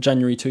from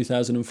January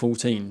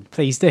 2014.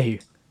 Please do.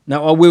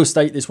 Now, I will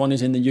state this one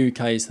is in the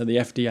UK, so the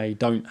FDA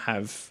don't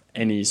have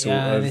any sort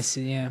of...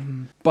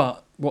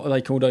 But what are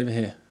they called over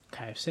here?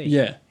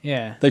 KFC.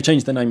 Yeah. They've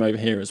changed their name over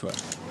here as well.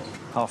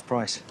 Half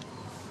price.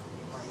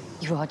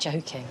 You are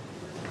joking.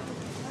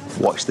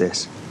 Watch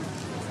this.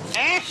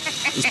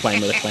 He's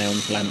playing with a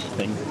clown's lamp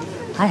thing.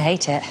 I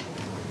hate it.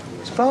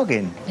 It's a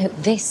bargain. No,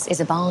 this is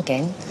a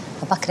bargain.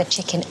 A bucket of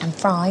chicken and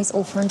fries,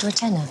 all for under a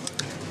tenner.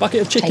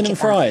 Bucket of chicken and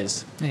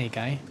fries. There you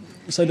go.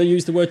 So they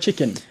use the word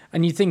chicken.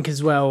 And you think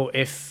as well,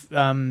 if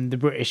the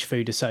British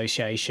Food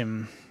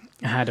Association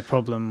had a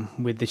problem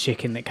with the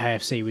chicken that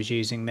KFC was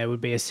using, there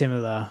would be a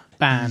similar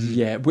ban.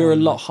 Yeah, we're a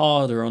lot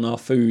harder on our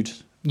food.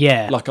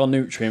 Yeah. Like our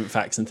nutrient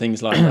facts and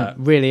things like that.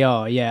 Really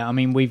are, yeah. I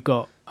mean, we've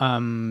got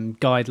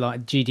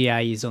guideline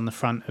GDAs on the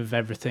front of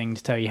everything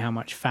to tell you how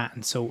much fat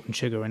and salt and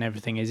sugar and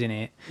everything is in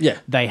it. Yeah.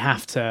 They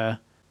have to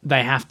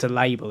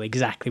label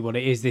exactly what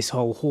it is. This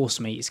whole horse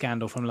meat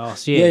scandal from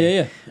last year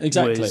yeah,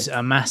 exactly. was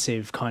a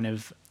massive kind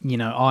of,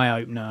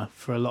 eye-opener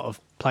for a lot of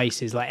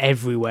places. Like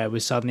everywhere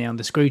was suddenly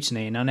under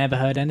scrutiny, and I never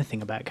heard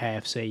anything about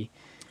KFC.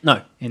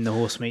 No. In the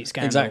horse meat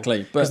scandal.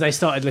 Exactly. Because they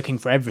started looking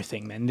for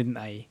everything then, didn't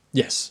they?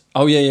 Yes.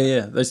 Oh,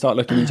 yeah. They start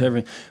looking into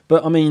everything.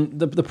 But, I mean,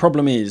 the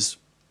problem is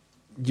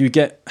you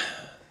get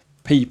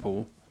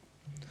people,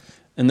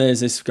 and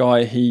there's this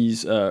guy,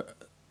 he's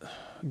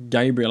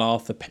Gabriel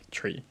Arthur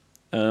Petrie,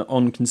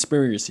 on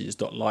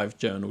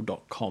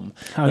conspiracies.livejournal.com.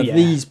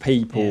 These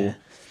people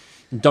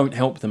don't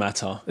help the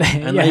matter,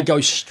 and they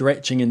go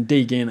stretching and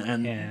digging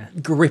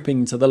and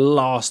gripping to the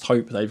last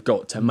hope they've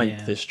got to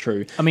make this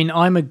true. I mean,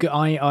 I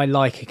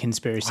like a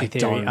conspiracy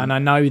theory, and I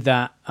know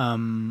that I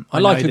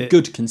like a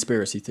good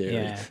conspiracy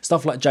theory.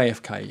 Stuff like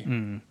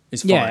JFK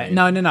is fine.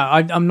 No.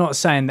 I'm not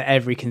saying that I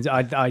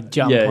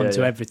jump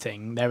onto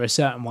everything. There are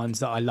certain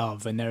ones that I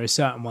love, and there are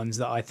certain ones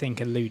that I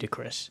think are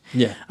ludicrous.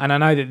 Yeah, and I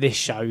know that this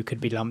show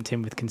could be lumped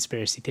in with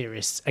conspiracy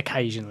theorists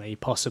occasionally,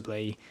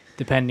 possibly,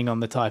 depending on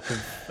the type of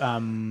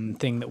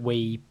thing that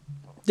we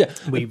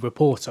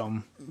report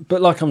on.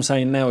 But like I'm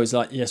saying now is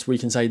like, yes, we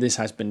can say this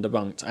has been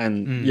debunked,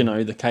 and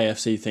the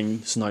KFC thing,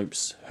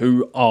 Snopes,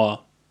 who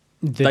are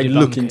they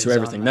look into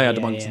everything. They are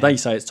debunked. They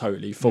say it's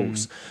totally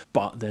false,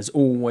 but there's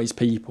always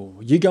people.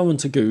 You go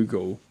onto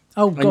Google.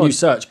 And you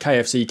search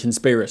KFC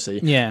conspiracy,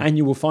 and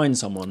you will find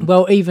someone.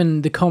 Well,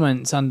 even the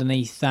comments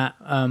underneath that,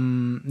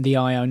 the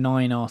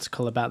IO9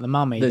 article about the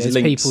mummy, there's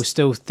people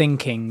still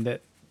thinking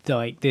that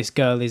like this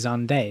girl is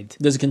undead.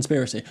 There's a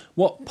conspiracy.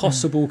 What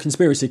possible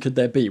conspiracy could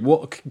there be?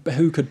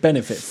 Who could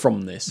benefit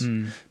from this?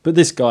 But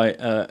this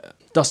guy,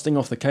 dusting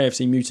off the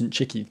KFC mutant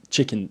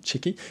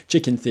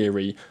chicken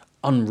theory,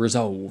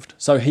 unresolved.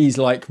 So he's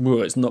like,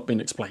 well, it's not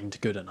been explained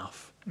good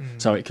enough.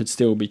 So it could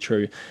still be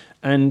true.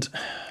 And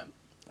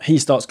he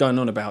starts going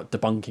on about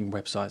debunking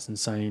websites and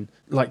saying,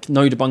 like,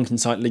 no debunking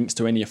site links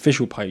to any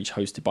official page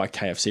hosted by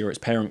KFC or its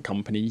parent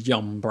company,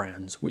 Yum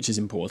Brands, which is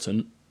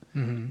important,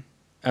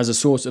 as a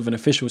source of an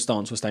official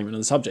stance or statement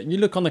on the subject. You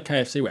look on the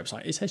KFC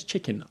website, it says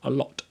chicken a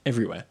lot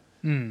everywhere.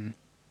 And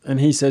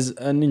he says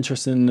an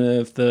interest in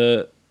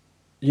the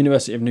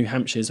University of New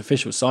Hampshire's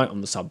official site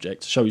on the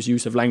subject shows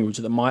use of language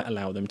that might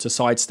allow them to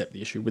sidestep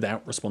the issue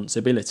without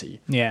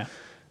responsibility. Yeah.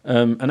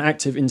 An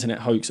active internet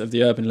hoax of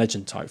the urban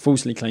legend type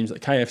falsely claims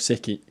that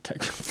KFC.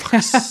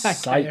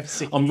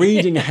 I'm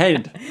reading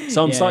ahead,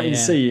 so I'm starting to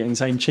see and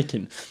saying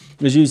chicken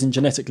was using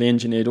genetically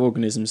engineered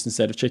organisms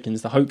instead of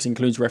chickens. The hoax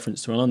includes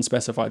reference to an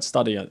unspecified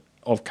study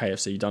of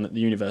KFC done at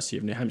the University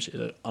of New Hampshire.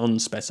 An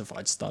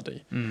unspecified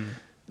study.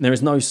 There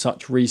is no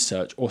such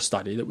research or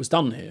study that was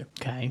done here.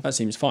 Okay. That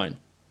seems fine.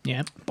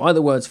 Yeah. By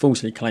the words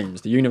falsely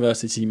claims, the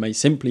university may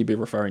simply be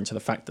referring to the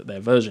fact that their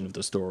version of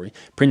the story,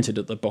 printed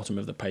at the bottom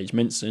of the page,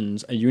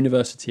 mentions a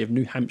University of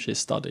New Hampshire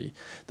study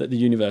that the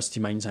university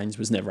maintains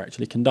was never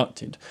actually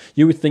conducted.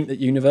 You would think that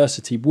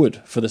university would,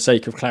 for the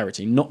sake of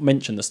clarity, not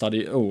mention the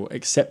study at all,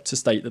 except to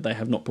state that they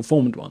have not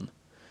performed one.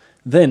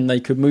 Then they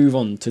could move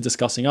on to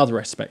discussing other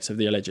aspects of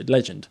the alleged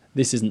legend.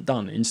 This isn't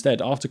done.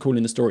 Instead, after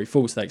calling the story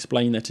false, they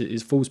explain that it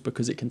is false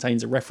because it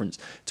contains a reference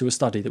to a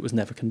study that was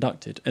never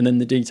conducted, and then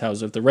the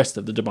details of the rest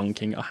of the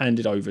debunking are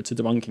handed over to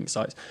debunking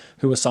sites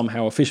who are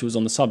somehow officials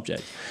on the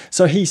subject.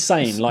 So he's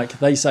saying, like,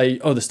 they say,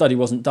 oh, the study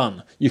wasn't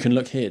done. You can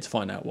look here to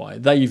find out why.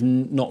 They've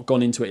not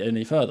gone into it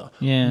any further.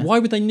 Yeah. Why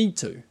would they need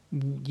to?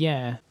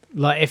 Yeah.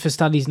 Like, if a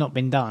study's not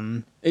been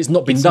done... It's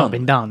not been it's done. not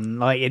been done.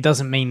 Like, it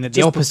doesn't mean that the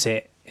Just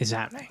opposite is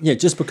happening. Yeah,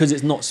 just because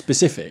it's not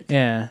specific.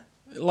 Yeah.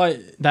 Like...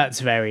 That's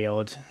very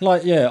odd.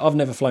 Like, yeah, I've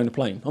never flown a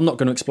plane. I'm not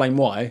going to explain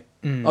why.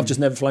 I've just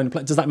never flown a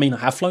plane. Does that mean I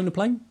have flown a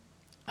plane?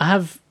 I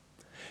have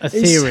a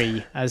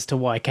theory as to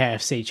why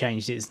KFC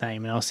changed its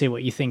name, and I'll see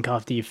what you think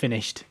after you've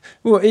finished.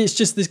 Well, it's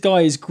just this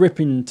guy is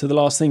gripping to the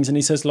last things, and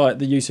he says, like,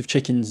 the use of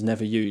chicken's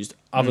never used,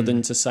 other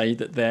than to say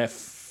that they're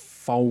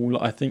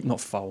foal. I think not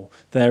foal.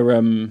 They're,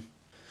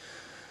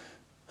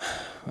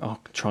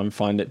 I'll try and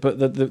find it,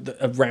 but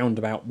a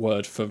roundabout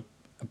word for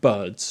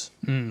birds.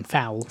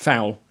 Fowl.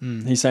 Fowl.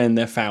 He's saying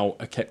their fowl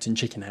are kept in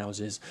chicken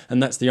houses,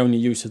 and that's the only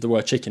use of the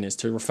word chicken, is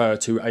to refer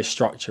to a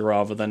structure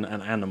rather than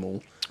an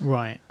animal.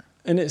 Right.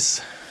 And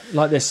it's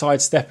like they're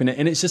sidestepping it,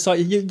 and it's just like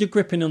you're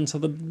gripping onto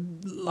the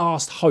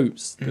last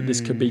hopes that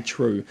this could be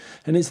true.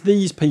 And it's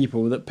these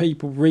people that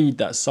people read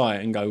that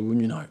site and go,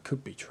 well, you know, it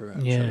could be true,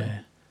 actually. Yeah.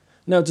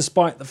 Now,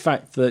 despite the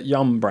fact that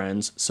Yum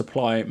Brands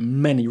supply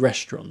many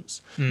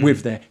restaurants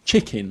with their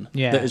chicken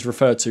that is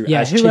referred to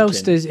as chicken.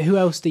 Who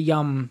else do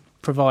Yum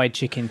provide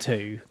chicken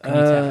to? Can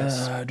you tell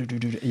us?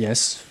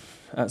 Yes,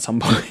 at some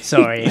point.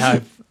 Sorry,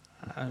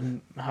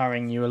 I'm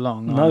hurrying you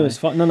along. No, it's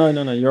fine.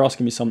 No. You're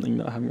asking me something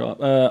that I haven't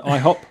got up.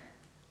 IHOP.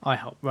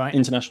 IHOP, right?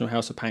 International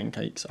House of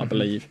Pancakes, I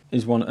believe,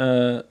 is one.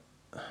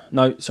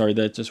 No, sorry,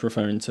 they're just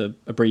referring to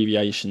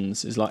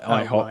abbreviations. It's like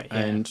IHOP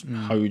and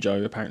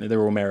Hojo. Apparently,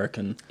 they're all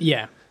American.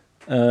 Yeah.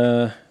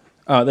 There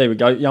we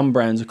go. Yum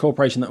Brands, a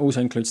corporation that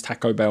also includes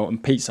Taco Bell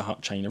and Pizza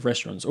Hut chain of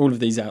restaurants. All of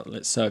these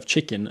outlets serve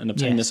chicken and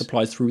obtain their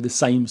supplies through the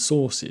same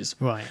sources,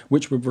 right?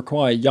 Which would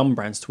require Yum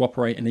Brands to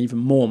operate an even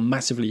more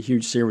massively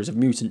huge series of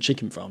mutant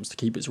chicken farms to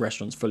keep its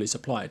restaurants fully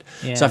supplied.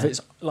 Yeah. So if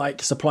it's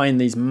like supplying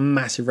these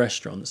massive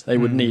restaurants, they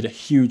would need a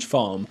huge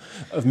farm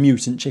of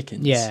mutant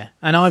chickens. Yeah,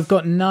 and I'm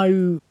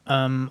under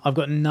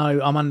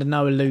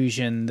no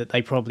illusion that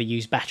they probably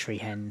use battery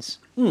hens.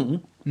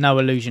 No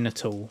illusion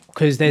at all,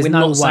 because there's no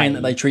way. We're not saying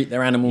that they treat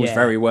their animals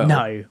very well.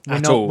 No,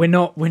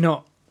 we're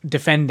not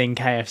defending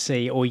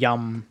KFC or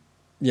Yum.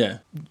 Yeah,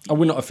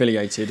 we're not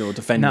affiliated or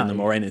defending them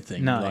or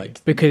anything. No,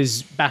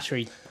 because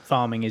battery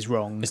farming is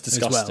wrong. It's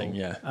disgusting.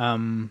 As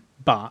well.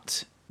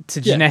 But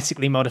to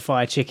genetically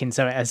modify a chicken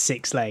so it has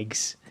 6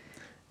 legs.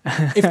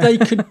 If they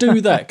could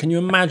do that, can you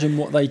imagine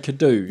what they could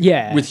do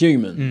with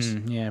humans?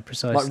 Yeah,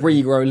 precisely. Like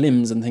regrow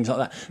limbs and things like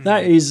that.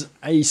 That is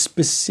a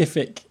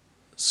specific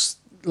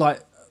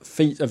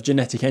feat of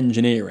genetic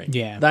engineering.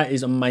 Yeah. That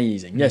is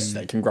amazing. Yes,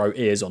 they can grow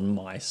ears on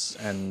mice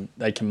and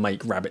they can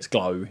make rabbits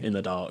glow in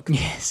the dark.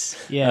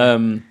 Yes. Yeah.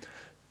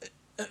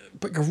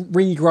 But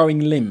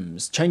regrowing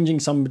limbs, changing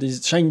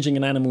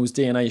an animal's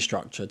DNA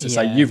structure to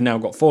say you've now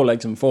got 4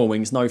 legs and 4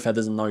 wings, no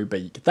feathers and no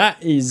beak.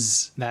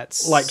 That's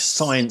like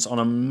science on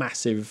a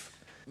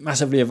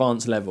massively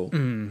advanced level.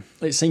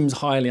 It seems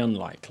highly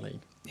unlikely.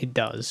 It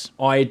does.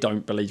 I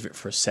don't believe it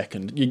for a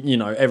second. You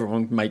know,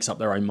 everyone makes up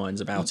their own minds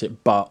about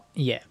it, but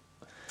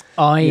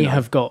I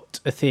have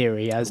got a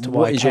theory as to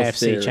why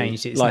KFC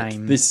changed its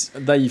name.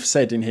 They've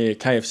said in here,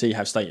 KFC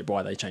have stated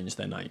why they changed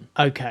their name.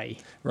 Okay.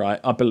 Right.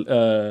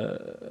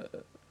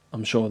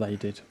 I'm sure they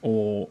did.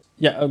 Or,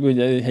 here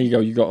you go.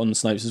 You got on the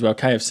Snopes as well.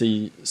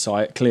 KFC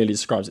site clearly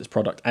describes its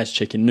product as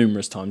chicken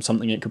numerous times,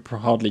 something it could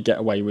hardly get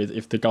away with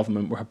if the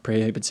government were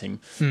prohibiting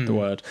the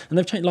word. And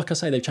they've changed, like I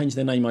say, they've changed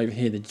their name over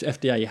here. The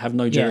FDA have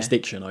no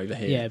jurisdiction over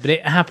here. Yeah, but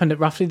it happened at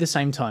roughly the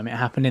same time. It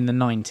happened in the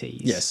 90s.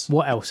 Yes.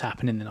 What else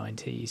happened in the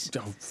 90s?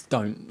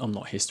 I'm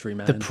not history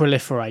man. The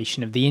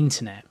proliferation of the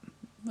internet.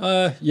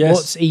 Yes.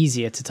 What's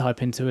easier to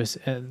type into a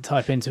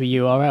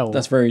URL?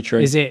 That's very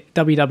true. Is it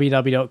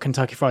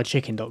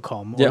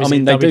www.kentuckyfriedchicken.com or is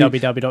it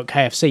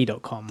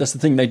www.kfc.com? That's the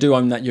thing. They do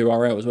own that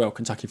URL as well,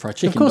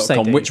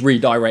 kentuckyfriedchicken.com, which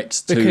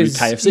redirects to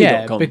KFC.com.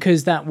 Yeah,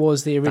 because that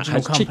was the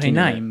original company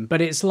name.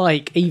 But it's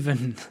like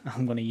even,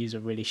 I'm going to use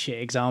a really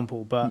shit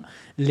example, but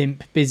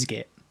Limp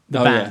Bizkit, the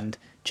band,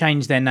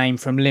 changed their name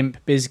from Limp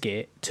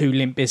Bizkit to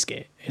Limp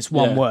Bizkit. It's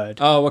one word.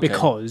 Oh, okay.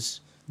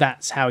 Because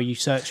that's how you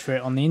search for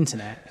it on the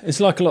internet. It's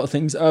like a lot of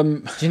things.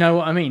 Do you know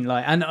what I mean?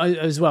 Like, and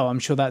as well, I'm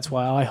sure that's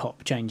why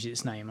IHOP changed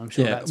its name. I'm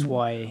sure that's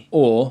why.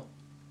 Or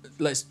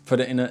let's put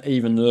it in an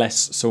even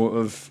less sort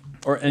of,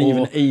 or an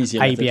even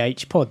easier method.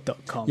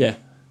 abhpod.com. Yeah.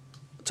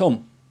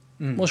 Tom,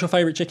 what's your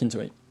favourite chicken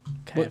to eat?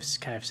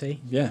 KFC.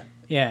 Yeah.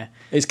 Yeah.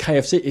 It's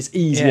KFC. It's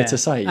easier to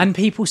say. And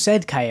people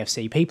said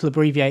KFC. People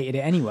abbreviated it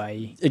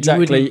anyway.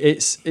 Exactly.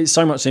 It's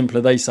so much simpler.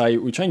 They say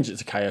we changed it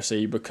to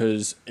KFC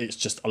because it's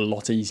just a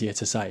lot easier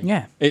to say.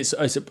 Yeah. It's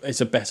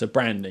a better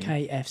branding.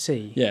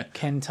 KFC. Yeah.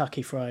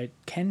 Kentucky Fried.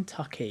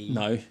 Kentucky.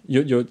 No,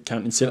 you're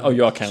counting syllables. Oh,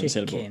 you are counting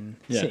Chicken. syllables.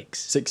 Yeah. 6.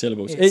 6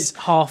 syllables. It's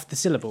half the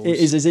syllables. It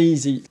is as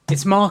easy.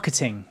 It's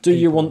marketing. Do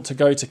you want to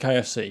go to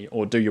KFC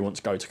or do you want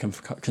to go to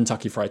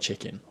Kentucky Fried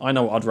Chicken? I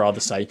know what I'd rather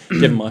say,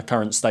 given my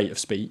current state of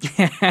speech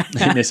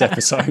in this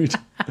episode.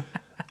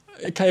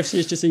 KFC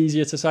is just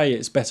easier to say.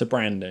 It's better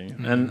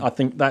branding. And I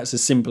think that's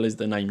as simple as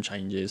the name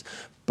changes.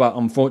 But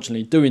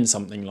unfortunately, doing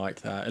something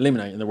like that,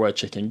 eliminating the word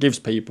chicken, gives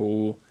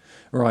people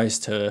rise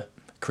to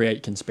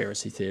create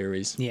conspiracy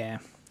theories. Yeah.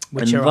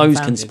 And those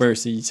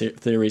conspiracy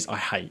theories I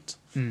hate.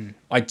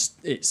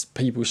 It's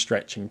people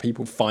stretching,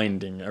 people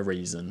finding a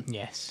reason.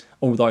 Yes.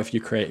 Although if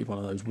you created one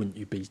of those, wouldn't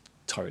you be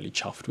totally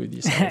chuffed with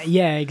yourself?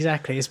 Yeah,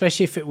 exactly.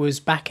 Especially if it was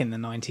back in the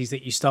 90s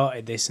that you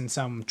started this and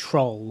some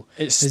troll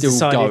It's has still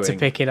decided going. to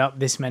pick it up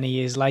this many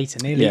years later.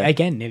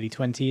 Nearly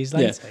 20 years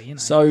later. You know.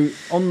 So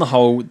on the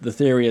whole, the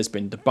theory has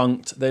been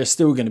debunked. There's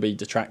still going to be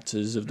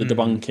detractors of the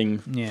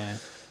debunking. Yeah.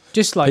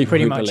 Just like People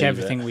pretty who much believe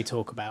everything it. we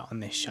talk about on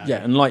this show.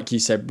 Yeah, and like you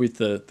said, with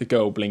the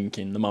girl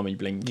blinking, the mummy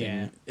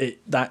blinking, Yeah.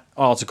 that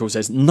article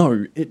says,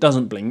 no, it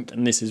doesn't blink,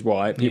 and this is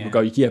why. People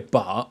go,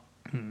 but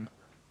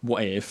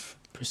what if?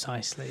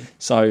 Precisely.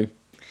 So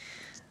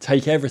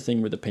take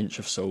everything with a pinch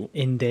of salt.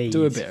 Indeed.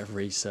 Do a bit of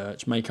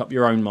research. Make up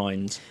your own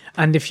mind.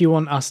 And if you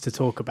want us to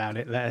talk about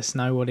it, let us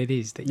know what it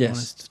is that you want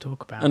Yes. us to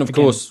talk about. And of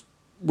Again, course,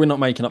 we're not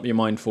making up your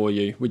mind for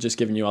you. We're just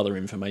giving you other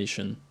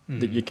information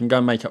that you can go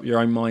and make up your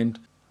own mind.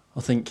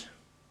 I think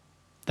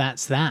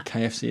that's that.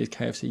 KFC is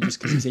KFC just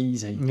because it's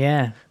easy.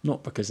 Yeah.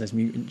 Not because there's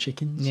mutant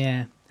chickens.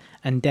 Yeah.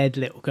 And dead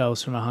little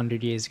girls from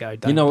 100 years ago.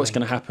 You know what's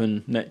going to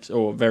happen next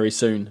or very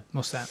soon?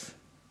 What's that?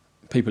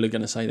 People are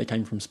going to say they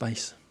came from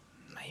space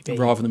Maybe.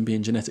 rather than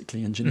being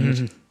genetically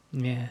engineered.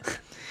 Yeah.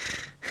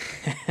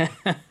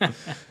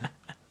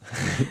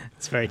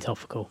 It's very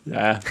topical.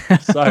 Yeah.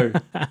 So,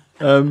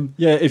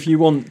 if you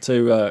want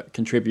to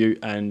contribute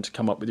and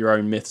come up with your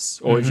own myths,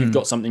 or if you've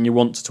got something you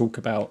want to talk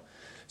about,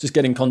 just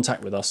get in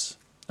contact with us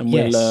and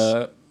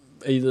we'll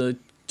either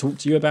talk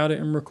to you about it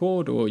and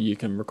record, or you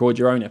can record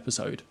your own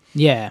episode.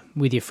 Yeah,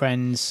 with your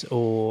friends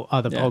or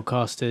other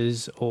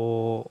podcasters,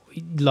 or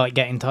like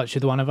get in touch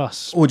with one of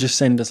us. Or just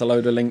send us a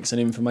load of links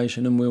and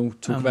information and we'll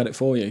talk about it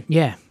for you.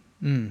 Yeah.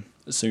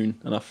 Soon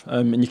enough.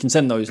 And you can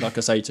send those, like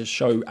I say, to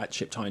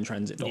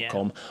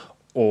show@shiptimetransit.com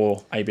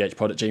or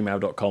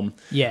abhpod@gmail.com,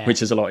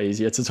 which is a lot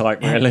easier to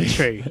type, really.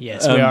 True,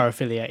 yes. We are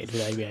affiliated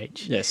with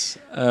ABH. Yes.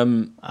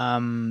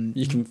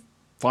 You can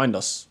find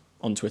us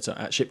on Twitter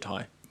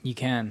 @ShipTie. You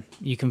can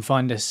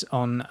find us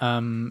on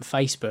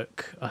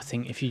Facebook. I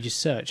think if you just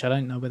search, I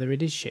don't know whether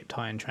it is Ship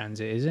Tie in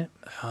Transit, is it?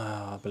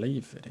 I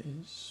believe it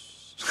is.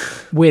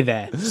 We're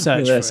there.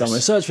 Search We're there for somewhere.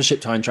 us. Search for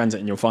Ship Tie in Transit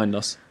and you'll find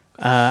us.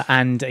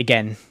 And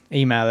again,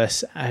 email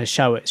us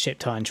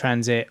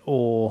show@shiptimetransit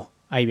or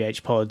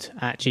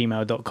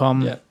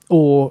abhpod@gmail.com,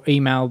 or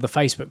email the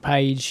Facebook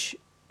page,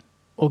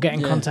 or get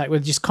in contact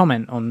with, just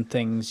comment on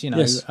things,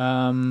 Yes.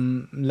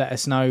 Let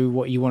us know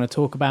what you want to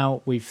talk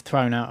about. We've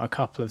thrown out a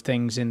couple of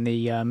things in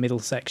the middle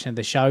section of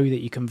the show that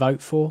you can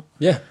vote for.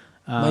 Yeah.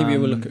 Maybe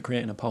we'll look at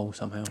creating a poll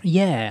somehow.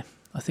 Yeah,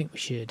 I think we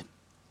should.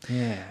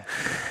 Yeah.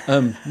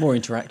 More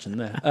interaction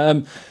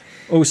there.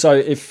 Also,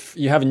 if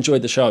you have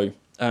enjoyed the show,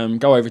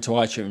 go over to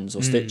iTunes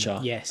or Stitcher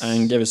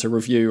and give us a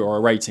review or a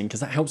rating,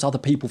 because that helps other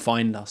people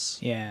find us.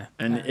 Yeah.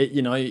 And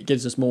it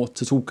gives us more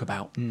to talk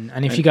about.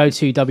 And if you go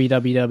to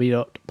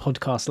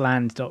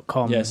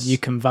www.podcastland.com, you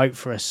can vote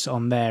for us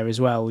on there as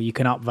well. You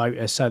can upvote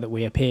us so that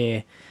we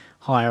appear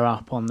higher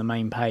up on the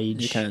main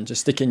page. You can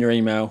just stick in your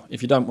email.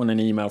 If you don't want an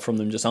email from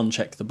them, just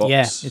uncheck the box.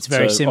 Yeah, it's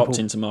very simple. Opt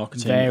into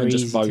marketing Very and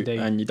just easy to vote, do.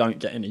 and you don't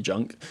get any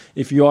junk.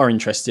 If you are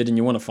interested and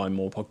you want to find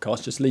more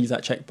podcasts, just leave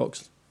that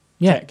checkbox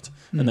checked,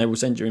 and they will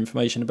send you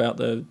information about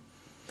the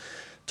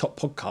top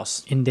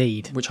podcasts.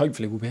 Indeed. Which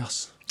hopefully will be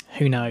us.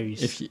 Who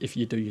knows? If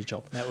you do your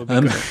job. That would be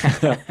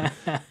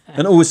great.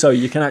 And also,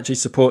 you can actually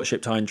support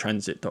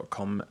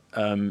shiptientransit.com.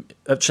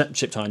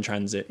 Shiptie in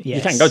Transit. Yes.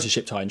 You can go to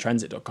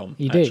shiptientransit.com.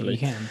 You actually. do, you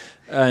can.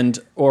 And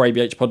or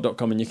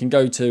abhpod.com, and you can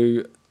go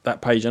to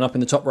that page, and up in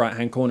the top right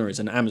hand corner is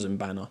an Amazon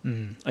banner,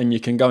 and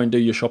you can go and do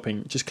your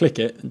shopping. Just click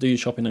it and do your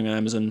shopping on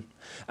Amazon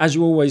as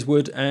you always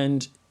would,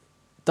 and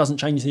doesn't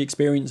change the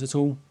experience at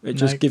all. It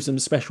just gives them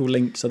a special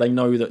link so they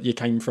know that you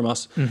came from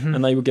us,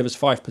 and they will give us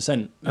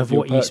 5% of your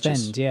what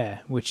purchase. you spend,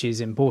 which is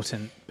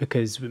important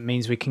because it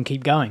means we can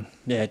keep going.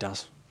 Yeah, it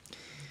does.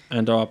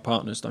 And our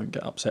partners don't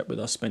get upset with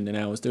us spending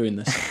hours doing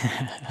this.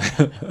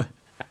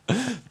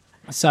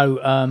 So,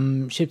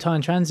 Ship Tie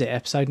in Transit,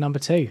 episode number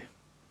 2.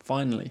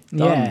 finally. Done.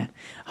 Yeah.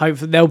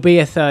 Hopefully there'll be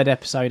a third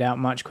episode out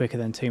much quicker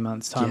than 2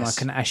 months' time, Yes. I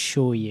can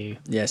assure you.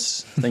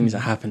 Yes, things are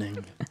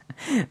happening.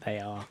 They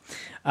are.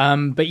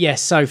 But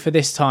yes, so for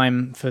this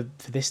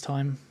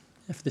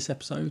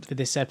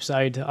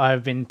episode,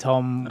 I've been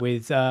Tom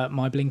with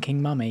my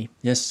blinking mummy.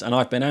 Yes, and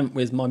I've been Ant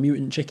with my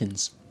mutant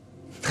chickens.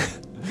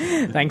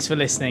 Thanks for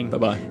listening.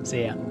 Bye-bye.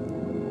 See ya.